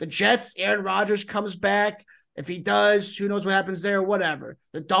 The Jets, Aaron Rodgers comes back. If he does, who knows what happens there? Whatever.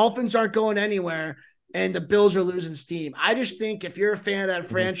 The Dolphins aren't going anywhere. And the Bills are losing steam. I just think if you're a fan of that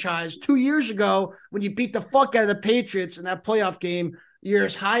franchise, 2 years ago, when you beat the fuck out of the Patriots in that playoff game, you're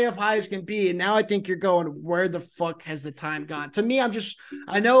as high as can be. And now I think you're going, where the fuck has the time gone? To me,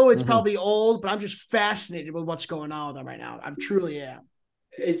 I know it's probably old, but I'm just fascinated with what's going on with them right now. I truly am.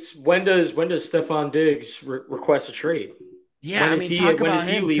 It's when does Stephon Diggs request a trade? Yeah, when does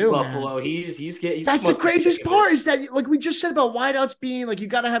he leave too, Buffalo? Man. He's That's the craziest part is that, like we just said about wideouts being like, you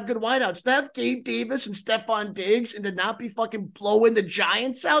got to have good wideouts. To have Gabe Davis and Stephon Diggs and to not be fucking blowing the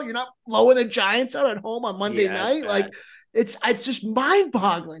Giants out. You're not blowing the Giants out at home on Monday night. Like it's just mind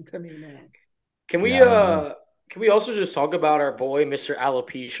boggling to me, man. Can we also just talk about our boy, Mr.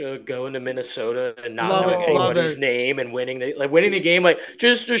 Alopecia, going to Minnesota and not knowing anybody's name and winning the game? Like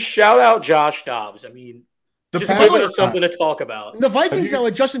just shout out Josh Dobbs. I mean, just giving us something to talk about. The Vikings now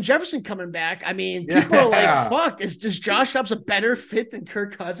with Justin Jefferson coming back. I mean, people are like, fuck, is Josh Dobbs a better fit than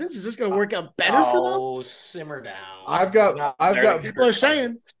Kirk Cousins? Is this going to work out better for them? Oh, simmer down. I've got people are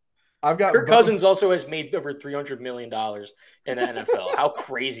saying. Kirk Cousins also has made over $300 million in the NFL. How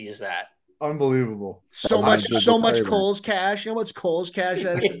crazy is that? Unbelievable. So much Cole's cash. You know what's Cole's cash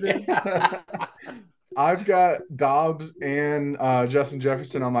that is, dude? I've got Dobbs and Justin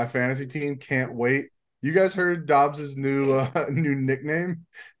Jefferson on my fantasy team. Can't wait. You guys heard Dobbs's new nickname,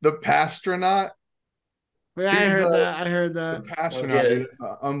 the Pastronaut? Yeah, I He's heard that. I heard the that. I'll Pastronaut, get dude. it. It's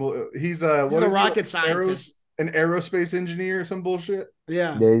unbelievable. He's He's what a is he? Like rocket scientist. an aerospace engineer or some bullshit?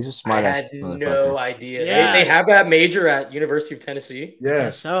 Yeah. Yeah, he's a I smart ass had motherfucker. no idea. They Yeah. have that major at University of Tennessee. I guess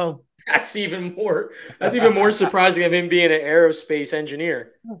Yes. so. That's even more surprising than him being an aerospace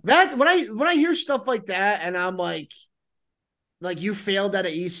engineer. That when I hear stuff like that, and I'm like you failed at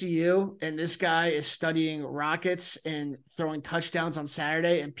ECU, and this guy is studying rockets and throwing touchdowns on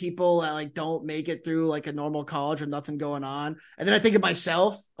Saturday, and people that like don't make it through like a normal college with nothing going on, and then I think of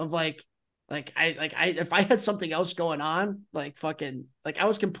myself of like I if I had something else going on, like fucking like I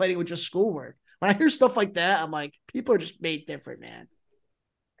was complaining with just schoolwork. When I hear stuff like that, I'm like, people are just made different, man.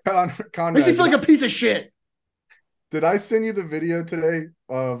 Makes me Conrad, feel like a piece of shit. did I send you the video today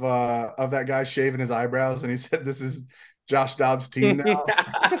of that guy shaving his eyebrows and he said this is Josh Dobbs' team now?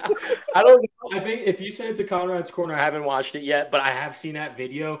 I don't know. I think if you sent it to Conrad's Corner, I haven't watched it yet, but I have seen that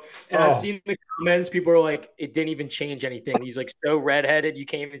video and I've Oh, seen the comments. People are like, it didn't even change anything. He's like so redheaded, you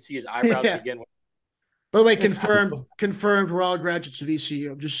can't even see his eyebrows to Yeah. begin with. By the way, confirmed. We're all graduates of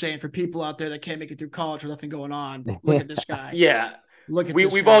ECU. I'm just saying for people out there that can't make it through college with nothing going on. Look at this guy. Yeah. Look at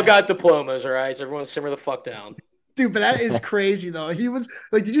We've guy. all got diplomas, all right? So everyone simmer the fuck down. Dude, but that is crazy though. He was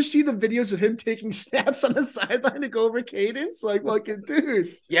like, did you see the videos of him taking snaps on the sideline to go over cadence? Like, fucking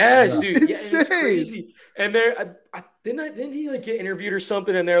dude. Yes, yeah. dude. Yeah, and it's Insane. crazy. And didn't he like get interviewed or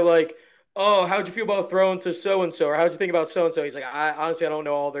something? And they're like, "Oh, how'd you feel about throwing to so and so, or how'd you think about so and so?" He's like, "I honestly, I don't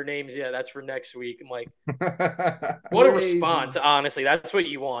know all their names yet. That's for next week." I'm like, what a Crazy. response! Honestly, that's what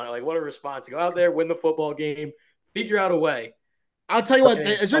you want. Like, what a response! Go out there, win the football game, figure out a way. I'll tell you what, And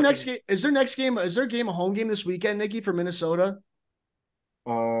is there next game? Is there a game, a home game this weekend, Nikki, for Minnesota?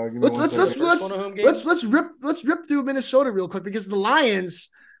 Give me Let's one let's second. let's First let's one a home game. let's rip through Minnesota real quick because the Lions,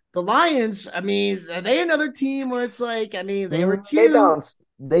 I mean, are they another team where it's like, I mean, they were They cute.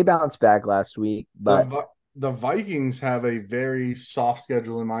 bounced back last week, The but the Vikings have a very soft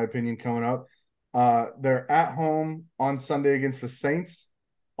schedule, in my opinion, coming up. They're at home on Sunday against the Saints,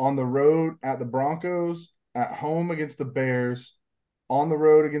 on the road at the Broncos, at home against the Bears, on the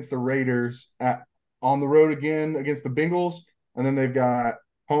road against the Raiders, on the road again against the Bengals, and then they've got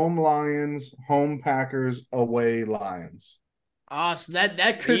home Lions, home Packers, away Lions. Oh, so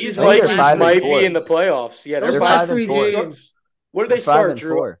that could be These those think they're Vikings last 5 and might three be 4. in the games. playoffs. Yeah, Those they're They're last 5 and three 4. games. What did They're they five start, and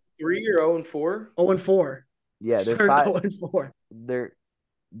Drew? four. 3 or 0-4? 0-4. Yeah, they're Started five. 0-4. They're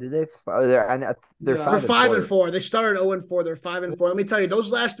did they? They're No. They're 5 and 4. 5-4. They started 0-4. They're 5-4. Let me tell you,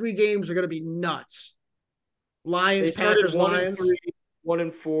 those last three games are going to be nuts. Lions, They started Packers, one and Lions. three,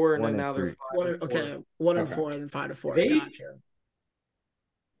 1-4, and then One and now they're three. five and four. Okay, one and Okay. four, and then 5-4. They Gotcha.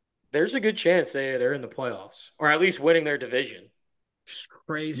 there's a good chance they're in the playoffs or at least winning their division. Just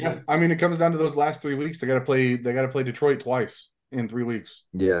crazy. Yeah, I mean, it comes down to those last 3 weeks. They got to play. They got to play Detroit twice in 3 weeks.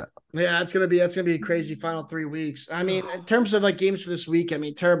 Yeah. Yeah, that's gonna be a crazy final 3 weeks. I mean, in terms of like games for this week, I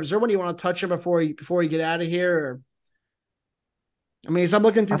mean, Turb, is there one you want to touch on before you get out of here? Or I mean, as I'm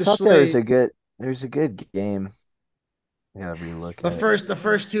looking through I the thought slate, there's a good game. I gotta relook the at it.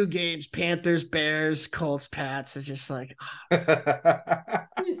 first two games, Panthers, Bears, Colts, Pats, is just like, and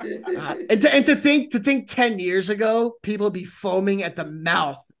to think 10 years ago, people would be foaming at the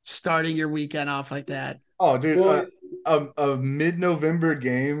mouth starting your weekend off like that. Oh, dude, Well, a mid-November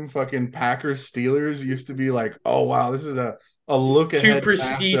game, fucking Packers Steelers used to be like, oh wow, this is a look two ahead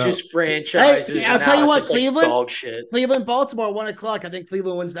prestigious matchup. franchises. I'll And tell now you it's what, just like dog shit. Cleveland, Baltimore, 1 o'clock. I think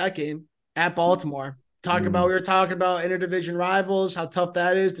Cleveland wins that game at Baltimore. We were talking about interdivision rivals, how tough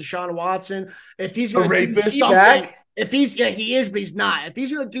that is. Deshaun Watson, if he's A going to do rapist? He something, back? he is, but he's not. If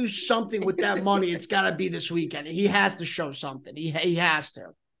he's going to do something with that money, it's got to be this weekend. He has to show something. He has to.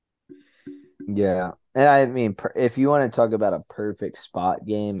 Yeah. And I mean, if you want to talk about a perfect spot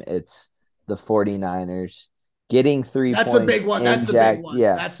game, it's the 49ers getting 3 That's points the big one. in That's the Jack. big one.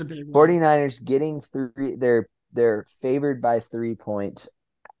 Yeah. That's the big one. 49ers getting 3. They're favored by 3 points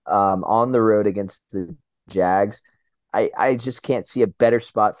on the road against the Jags. I just can't see a better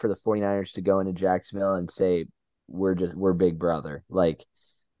spot for the 49ers to go into Jacksonville and say we're big brother. Like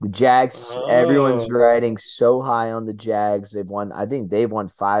the Jags, everyone's Oh. riding so high on the Jags. I think they've won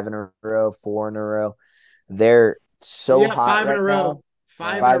 5 in a row, 4 in a row. They're so hot 5 in right a row. now.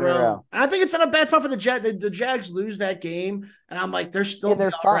 5 in a row. And I think it's not a bad spot for the Jags. The Jags lose that game, and I'm like, they're still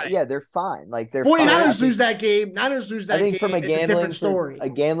They're fine. right. Yeah, they're fine. Like they're 49ers fine. lose that game. Niners lose that game. I think from it's a different story. a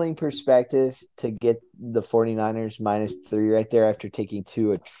gambling perspective, to get the 49ers -3 right there after taking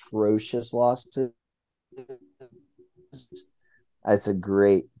 2 atrocious losses, that's a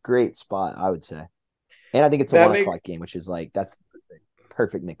great spot, I would say. And I think it's a That 1 o'clock game, which is like that's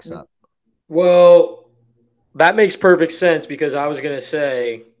perfect mix up. Well, that makes perfect sense because I was gonna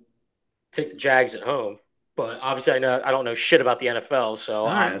say take the Jags at home, but obviously I don't know shit about the NFL, so All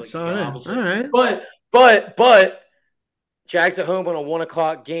right, like so all obviously, right. but Jags at home on a 1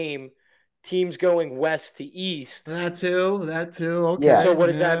 o'clock game. Teams going west to east. That too. Yeah. Okay. So what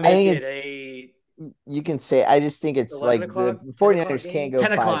does that Yeah. I make think it? it's A you can say I just think it's 11 like the o'clock, 10 o'clock 49ers can't game? go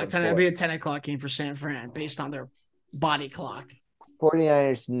 10 o'clock. 5 and 10. It'd 4. be a 10 o'clock game for San Fran based on their body clock.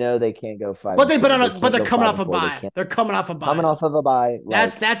 49ers know they can't go 5 But and 4. They but can't they're go coming 5 off and a 4. They bye. can't They're coming off a coming bye. off of a bye.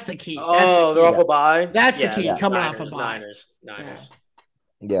 Like That's the key. That's the Oh, they're key. off a bye. That's the Yeah, key. yeah, Coming off a bye. Niners. Yeah.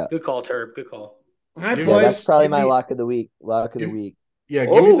 yeah. Good call, Turb. Good call. All right, Give Yeah, me that's boys. probably give my me lock of the week. Lock of the give, week. yeah,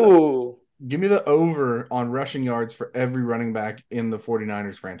 Oh, give me the over on rushing yards for every running back in the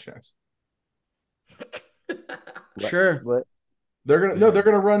 49ers franchise. What Sure. what They're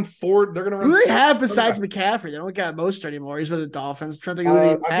gonna run four. They're gonna Who run do they four. have besides McCaffrey? They don't got Mostert anymore. He's with the Dolphins. I'm trying to think who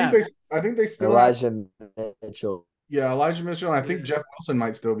they even I think have. they still have, Elijah Mitchell. yeah, Elijah Mitchell, and I think Yeah. Jeff Wilson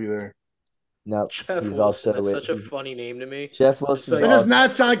might still be there. No, Jeff he's Wilson. also That's with such a he's funny name to me. Jeff Just Wilson's That like does also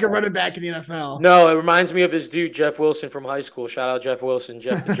not sound like a running back in the NFL. no, it reminds me of this dude Jeff Wilson from high school. Shout out Jeff Wilson,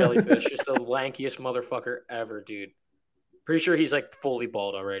 Jeff the Jellyfish, just the lankiest motherfucker ever, dude. Pretty sure he's like fully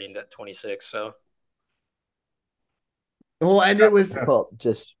bald already in that 26. So We'll end it with well,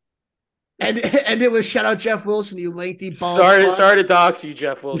 just end it with shout out Jeff Wilson, you lengthy bald sorry, fuck. sorry to dox you,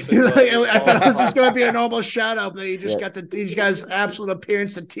 Jeff Wilson. But you're I thought bald it was fuck. just gonna be a normal shout out, but you just Yeah. got these guys' absolute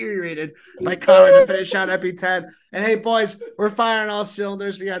appearance deteriorated by Connor to finish out Epi 10. And hey, boys, we're firing all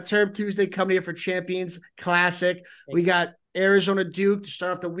cylinders. We got Term Tuesday coming here for Champions Classic. We got Arizona Duke to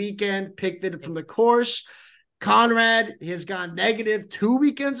start off the weekend. Pickford from the course. Conrad has gone negative 2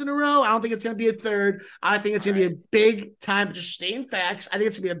 weekends in a row. I don't think it's going to be a third. I think it's going to be a big time, just stating facts. I think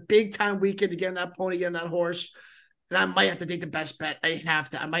it's going to be a big time weekend to get on that pony, get on that horse. And I might have to take the best bet. I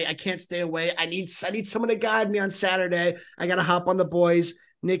have to. I can't stay away. I need someone to guide me on Saturday. I got to hop on the boys,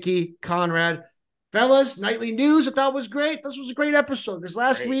 Nikki, Conrad. Fellas, nightly news I thought was great. This was a great episode because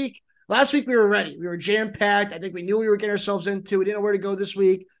last week we were ready. We were jam-packed. I think we knew we were getting ourselves into. We didn't know where to go this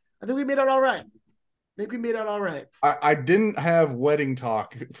week. I think we made it all right. I didn't have wedding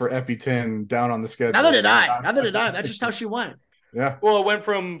talk for Epi 10 down on the schedule. Neither did I. That's just how she went. Yeah. Well, it went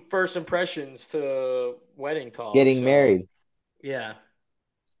from first impressions to wedding talk. getting married. Yeah.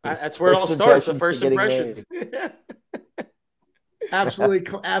 That's where it all First starts, the impressions first to getting impressions.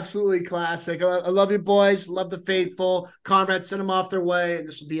 Absolutely classic. I love you, boys. Love the faithful. Conrad sent them off their way, and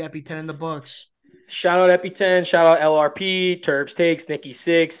this will be Epi 10 in the books. Shout out Epi 10, shout out LRP, Turbs Takes, Nikki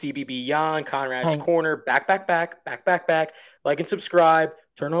 6, CBB Yon, Conrad's Corner, back. Like and subscribe.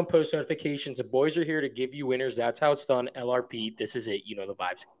 Turn on post notifications. The boys are here to give you winners. That's how it's done. LRP, this is it. You know the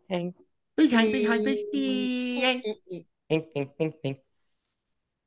vibes. Hang. Big hang. Hang.